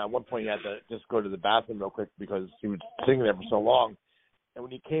 You know, at one point he had to just go to the bathroom real quick because he was sitting there for so long, and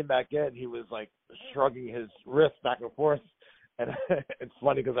when he came back in, he was like shrugging his wrist back and forth. And it's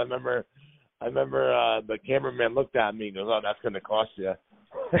funny because I remember the cameraman looked at me and goes, "Oh, that's going to cost you,"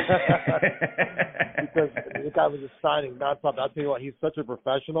 because the guy was just signing nonstop. I'll tell you what, he's such a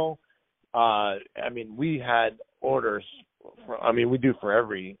professional. I mean, we had orders. We do for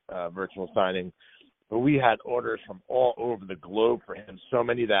every virtual signing, but we had orders from all over the globe for him. So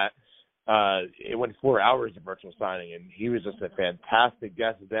many that it went 4 hours of virtual signing, and he was just a fantastic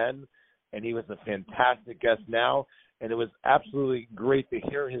guest then, and he was a fantastic guest now. And it was absolutely great to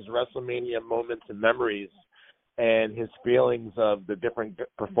hear his WrestleMania moments and memories and his feelings of the different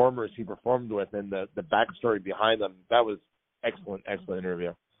performers he performed with and the backstory behind them. That was excellent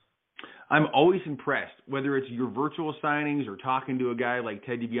interview. I'm always impressed, whether it's your virtual signings or talking to a guy like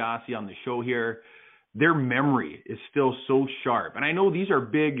Ted Dibiase on the show here, their memory is still so sharp. And I know these are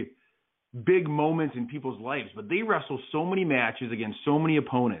big moments in people's lives, but they wrestle so many matches against so many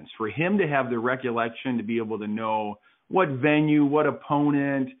opponents. For him to have the recollection to be able to know what venue, what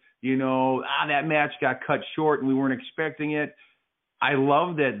opponent, that match got cut short and we weren't expecting it. I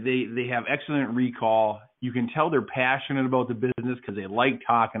love that they have excellent recall. You can tell they're passionate about the business because they like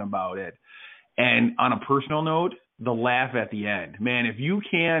talking about it. And on a personal note, the laugh at the end. Man, if you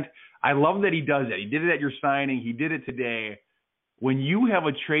can't, I love that he does that. He did it at your signing. He did it today. When you have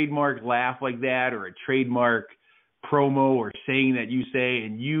a trademark laugh like that or a trademark promo or saying that you say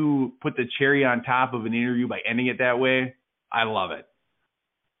and you put the cherry on top of an interview by ending it that way, I love it.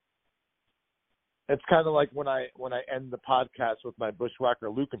 It's kind of like when I end the podcast with my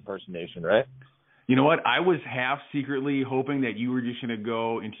Bushwhacker Luke impersonation, right? You know what? I was half secretly hoping that you were just going to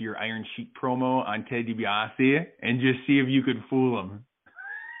go into your Iron Sheik promo on Ted Dibiase and just see if you could fool him.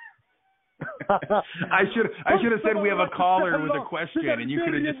 I should have said we have a caller with a question, and you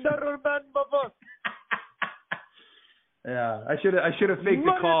could have just. Yeah, I should have faked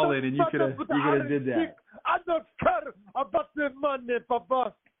the call in, and you could have did that. I don't care about the money,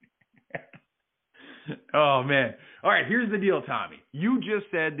 Papa. Oh man! All right, here's the deal, Tommy. You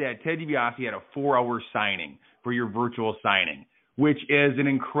just said that Ted Dibiase had a 4-hour signing for your virtual signing, which is an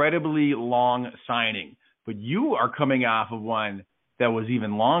incredibly long signing. But you are coming off of one that was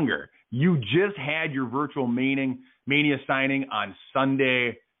even longer. You just had your virtual Mania signing on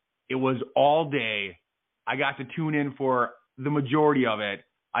Sunday. It was all day. I got to tune in for the majority of it.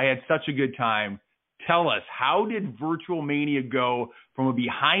 I had such a good time. Tell us, how did Virtual Mania go from a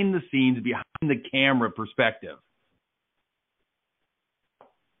behind the scenes, behind the camera perspective?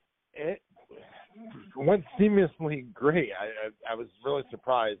 It went seamlessly great. I was really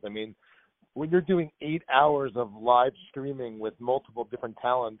surprised. I mean, when you're doing 8 hours of live streaming with multiple different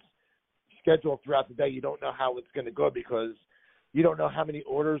talents scheduled throughout the day, you don't know how it's going to go because you don't know how many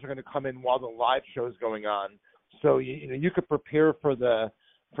orders are going to come in while the live show is going on. So you could prepare for the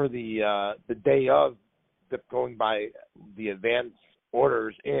for the day of going by the advance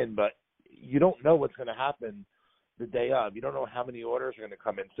orders in, but you don't know what's going to happen the day of. You don't know how many orders are going to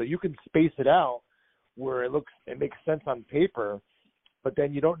come in. So you can space it out where it makes sense on paper, but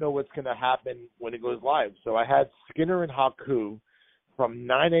then you don't know what's going to happen when it goes live. So I had Skinner and Haku from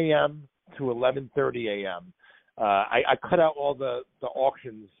 9 a.m. to 11:30 a.m. I cut out all the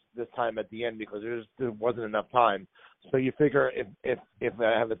auctions this time at the end because there wasn't enough time. So you figure if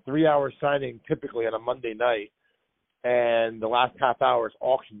I have a 3-hour signing typically on a Monday night and the last half hour is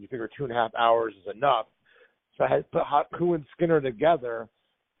auction, you figure 2.5 hours is enough. So I had put Haku and Skinner together,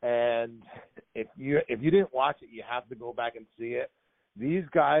 and if you didn't watch it, you have to go back and see it. These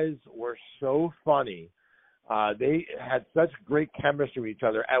guys were so funny. They had such great chemistry with each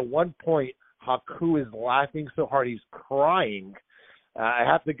other. At one point, Haku is laughing so hard he's crying. I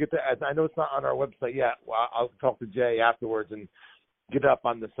have to get that. I know it's not on our website yet. Well, I'll talk to Jay afterwards and get it up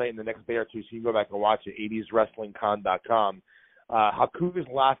on the site in the next day or two, so you can go back and watch it. 80swrestlingcon.com. Haku is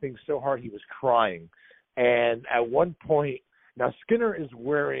laughing so hard he was crying. And at one point, now Skinner is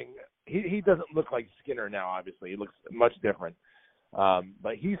wearing. He doesn't look like Skinner now. Obviously, he looks much different.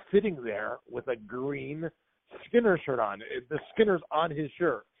 But he's sitting there with a green Skinner shirt on. The Skinner's on his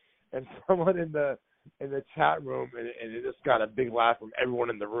shirt, and someone in the chat room, and it just got a big laugh from everyone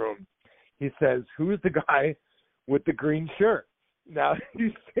in the room. He says, "Who's the guy with the green shirt?" Now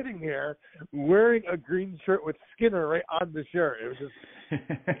he's sitting there wearing a green shirt with Skinner right on the shirt. It was just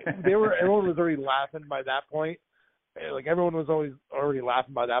everyone was already laughing by that point. Like everyone was already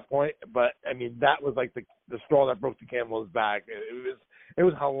laughing by that point, but I mean that was like the straw that broke the camel's back. It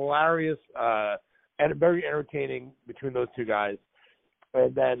was hilarious and very entertaining between those two guys.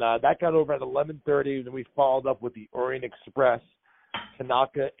 And then that got over at 11:30, and then we followed up with the Orient Express,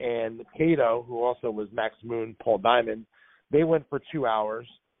 Tanaka and Kato, who also was Max Moon, Paul Diamond. They went for 2 hours,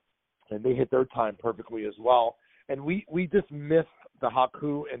 and they hit their time perfectly as well. And we just missed the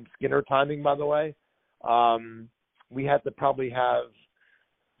Haku and Skinner timing, by the way. We had to probably have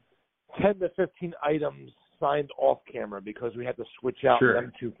 10 to 15 items signed off camera because we had to switch out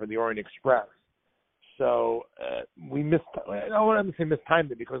them two for the Orient Express. So we missed. I don't want to say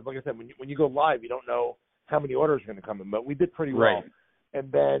mistimed it because, like I said, when you go live, you don't know how many orders are going to come in. But we did pretty well. And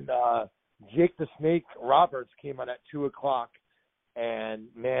then Jake the Snake Roberts came on at 2:00, and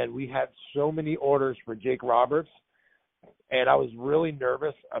man, we had so many orders for Jake Roberts, and I was really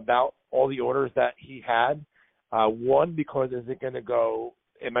nervous about all the orders that he had. One, because is it going to go?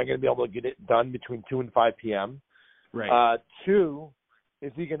 Am I going to be able to get it done between 2 and 5 p.m.? Right. Two,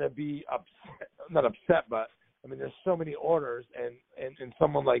 is he going to be upset? Not upset, but I mean, there's so many orders, and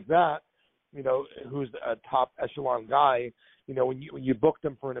someone like that, you know, who's a top echelon guy, you know, when you book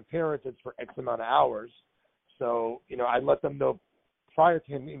them for an appearance, it's for X amount of hours. So, you know, I let them know prior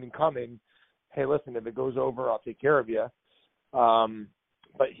to him even coming, hey, listen, if it goes over, I'll take care of you.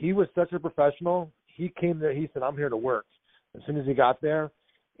 But he was such a professional. He came there. He said, I'm here to work. As soon as he got there,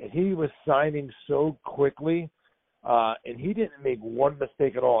 and he was signing so quickly. And he didn't make one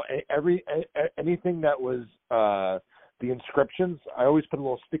mistake at all. Anything that was the inscriptions, I always put a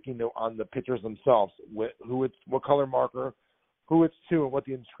little sticky note on the pictures themselves, with what color marker, who it's to, and what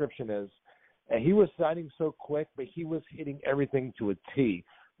the inscription is. And he was signing so quick, but he was hitting everything to a T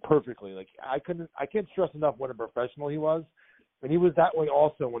perfectly. Like I can't stress enough what a professional he was. And he was that way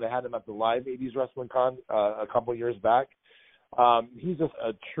also when I had him at the live 80s Wrestling Con a couple of years back. He's just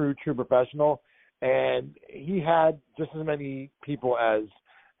a true professional. And he had just as many people as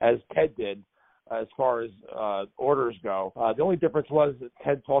Ted did as far as orders go. The only difference was that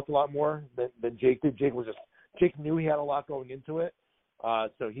Ted talked a lot more than Jake did. Jake knew he had a lot going into it,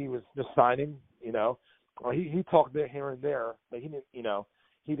 so he was just signing, you know. Or he talked there here and there, but he didn't, you know,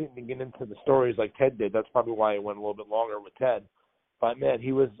 he didn't get into the stories like Ted did. That's probably why it went a little bit longer with Ted. But man,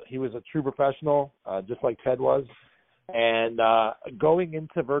 he was a true professional, just like Ted was. And going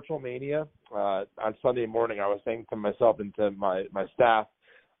into Virtual Mania on Sunday morning, I was saying to myself and to my staff,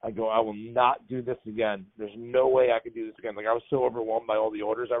 I will not do this again. There's no way I could do this again. Like I was so overwhelmed by all the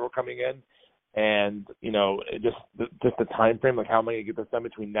orders that were coming in, and you know, just the time frame, like how am I going to get this done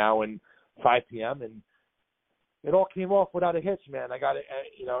between now and 5 p.m. And it all came off without a hitch, man. I got it.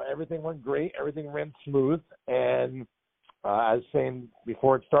 You know, everything went great. Everything ran smooth. And I was saying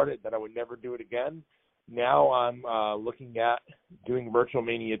before it started that I would never do it again. Now I'm looking at doing Virtual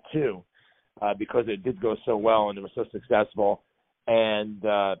Mania 2 because it did go so well and it was so successful. And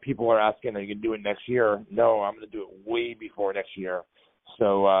people are asking, are you going to do it next year? No, I'm going to do it way before next year.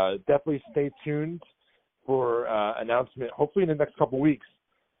 So definitely stay tuned for announcement, hopefully in the next couple of weeks,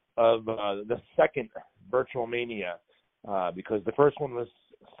 of the second Virtual Mania because the first one was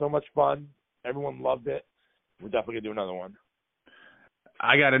So much fun. Everyone loved it. We're definitely going to do another one.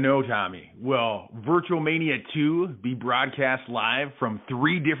 I got to know, Tommy, will WrestleMania 2 be broadcast live from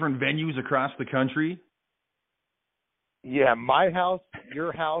 3 different venues across the country? Yeah, my house,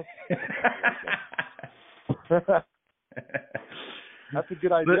 your house. That's a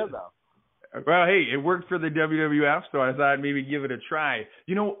good idea, though. Well, hey, it worked for the WWF, so I thought maybe give it a try.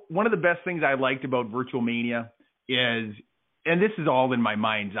 You know, one of the best things I liked about Virtualmania is, and this is all in my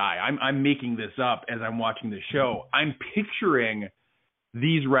mind's eye, I'm making this up as I'm watching the show. I'm picturing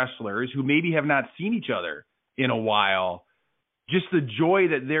these wrestlers who maybe have not seen each other in a while, just the joy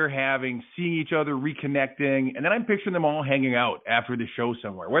that they're having, seeing each other, reconnecting, and then I'm picturing them all hanging out after the show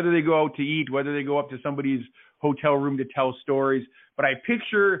somewhere, whether they go out to eat, whether they go up to somebody's hotel room to tell stories. But I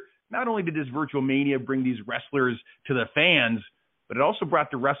picture not only did this Virtualmania bring these wrestlers to the fans, but it also brought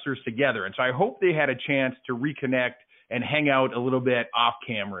the wrestlers together. And so I hope they had a chance to reconnect and hang out a little bit off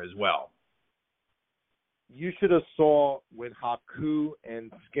camera as well. You should have saw when Haku and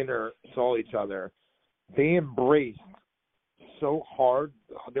Skinner saw each other. They embraced so hard.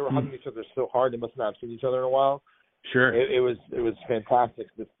 They were hugging each other so hard. They must not have seen each other in a while. Sure. It was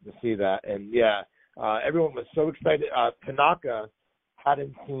fantastic to see that. And, yeah, everyone was so excited. Tanaka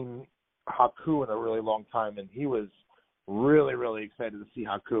hadn't seen Haku in a really long time, and he was really, really excited to see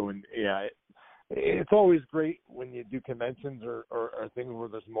Haku. And, yeah, it's always great when you do conventions or things where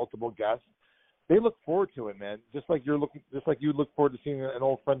there's multiple guests. They look forward to it, man. Just like you look forward to seeing an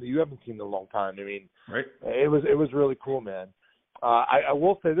old friend that you haven't seen in a long time. I mean, right. It was really cool, man. I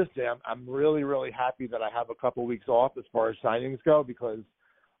will say this, Jay. I'm really, really happy that I have a couple weeks off as far as signings go, because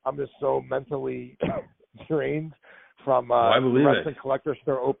I'm just so mentally drained from the Wrestling Collector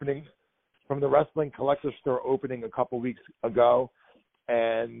Store opening. From the Wrestling Collector Store opening a couple weeks ago,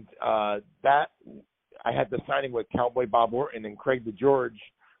 and that I had the signing with Cowboy Bob Orton and Craig DeGeorge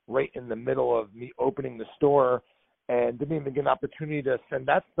right in the middle of me opening the store, and didn't even get an opportunity to send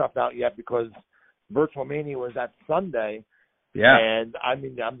that stuff out yet because Virtualmania was that Sunday. Yeah. And I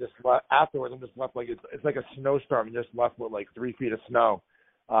mean, afterwards, I'm just left like it's like a snowstorm. I'm just left with like 3 feet of snow.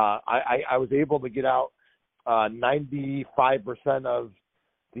 I was able to get out 95% of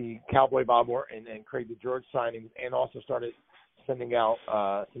the Cowboy Bob Orton and Craig DeGeorge signings, and also started sending out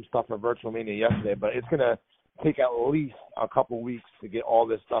some stuff for Virtualmania yesterday. But it's gonna take at least a couple weeks to get all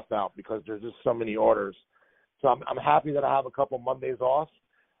this stuff out because there's just so many orders. So I'm happy that I have a couple Mondays off.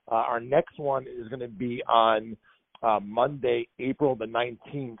 Our next one is going to be on Monday, April the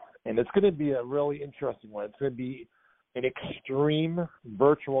 19th, and it's going to be a really interesting one. It's going to be an extreme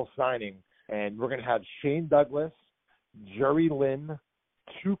virtual signing, and we're going to have Shane Douglas, Jerry Lynn,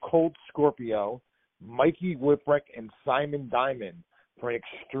 Too Cold Scorpio, Mikey Whipwreck, and Simon Diamond for an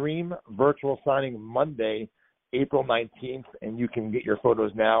extreme virtual signing Monday, April 19th, and you can get your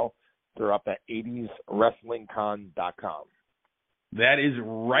photos now. They're up at 80swrestlingcon.com. That is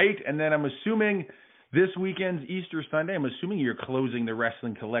right. And then I'm assuming this weekend's Easter Sunday, I'm assuming you're closing the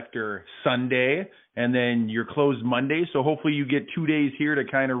Wrestling Collector Sunday, and then you're closed Monday. So hopefully you get 2 days here to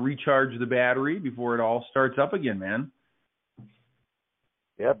kind of recharge the battery before it all starts up again, man.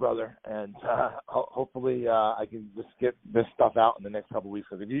 Yeah, brother. And hopefully I can just get this stuff out in the next couple of weeks.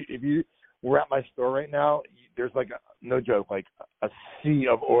 Because if you were at my store right now, there's like no joke, like a sea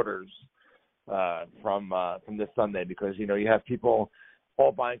of orders from this Sunday, because you have people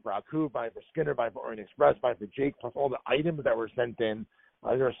all buying for Haku, buying for Skinner, buying for Orient Express, buying for Jake, plus all the items that were sent in.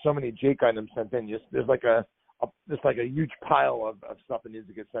 There are so many Jake items sent in. There's like a huge pile of stuff that needs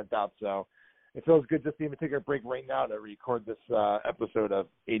to get sent out. So it feels good just to even take a break right now to record this episode of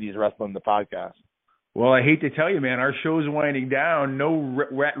 80s Wrestling, the podcast. Well, I hate to tell you, man, our show's winding down. No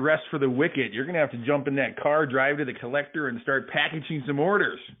rest for the wicked. You're going to have to jump in that car, drive to the collector, and start packaging some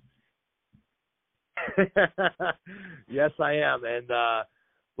orders. Yes, I am. And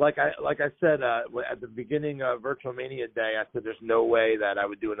like I said at the beginning of Virtualmania Day, I said there's no way that I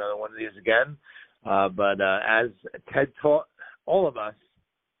would do another one of these again. But as Ted taught all of us,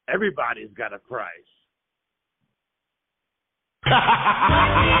 everybody's got a price.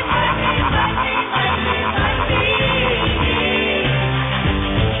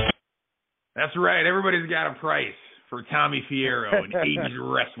 That's right. Everybody's got a price for Tommy Fierro and 80s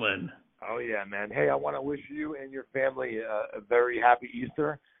Wrestling. Oh, yeah, man. Hey, I want to wish you and your family a very happy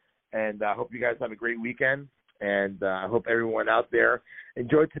Easter, and I hope you guys have a great weekend, and I hope everyone out there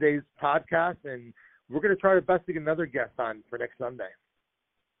enjoyed today's podcast, and we're going to try our best to get another guest on for next Sunday.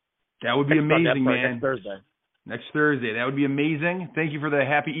 That would be amazing, man. Next Thursday. Next Thursday. That would be amazing. Thank you for the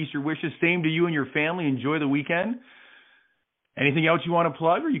happy Easter wishes. Same to you and your family. Enjoy the weekend. Anything else you want to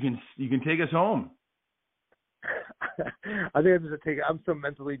plug, or you can take us home? I think I'm just gonna I'm so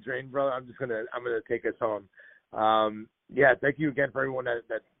mentally drained, bro. I'm gonna take us home. Yeah, thank you again for everyone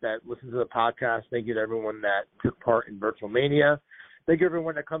that listens to the podcast. Thank you to everyone that took part in Virtual Mania. Thank you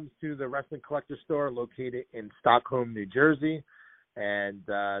everyone that comes to the Wrestling Collector Store located in Stockholm, New Jersey. And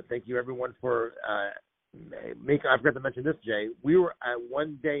thank you everyone for I forgot to mention this, Jay. We were at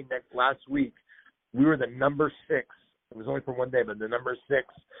one day last week. We were the number 6. It was only for one day, but the number 6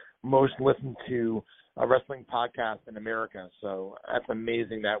 most listened to a wrestling podcast in America. So that's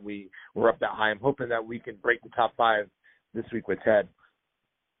amazing that we were up that high. I'm hoping that we can break the top 5 this week with Ted.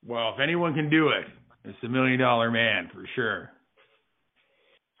 Well, if anyone can do it, it's the $1 Million Man for sure.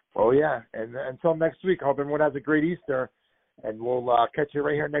 Oh, yeah. And until next week, I hope everyone has a great Easter. And we'll catch you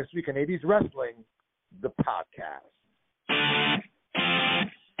right here next week on 80s Wrestling, the podcast.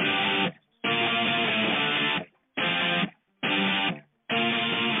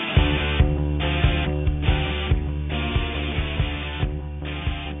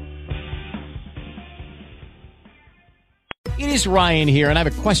 It is Ryan here, and I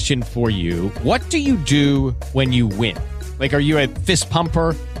have a question for you. What do you do when you win? Like, are you a fist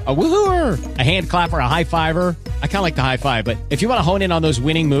pumper, a woohooer, a hand clapper, a high fiver? I kind of like the high five, but if you want to hone in on those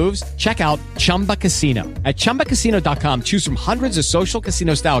winning moves, check out Chumba Casino. At ChumbaCasino.com, choose from hundreds of social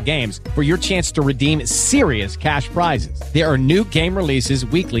casino-style games for your chance to redeem serious cash prizes. There are new game releases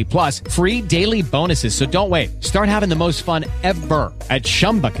weekly, plus free daily bonuses, so don't wait. Start having the most fun ever at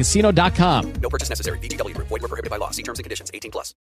ChumbaCasino.com. No purchase necessary. VGW Group. Void where prohibited by law. See terms and conditions. 18+.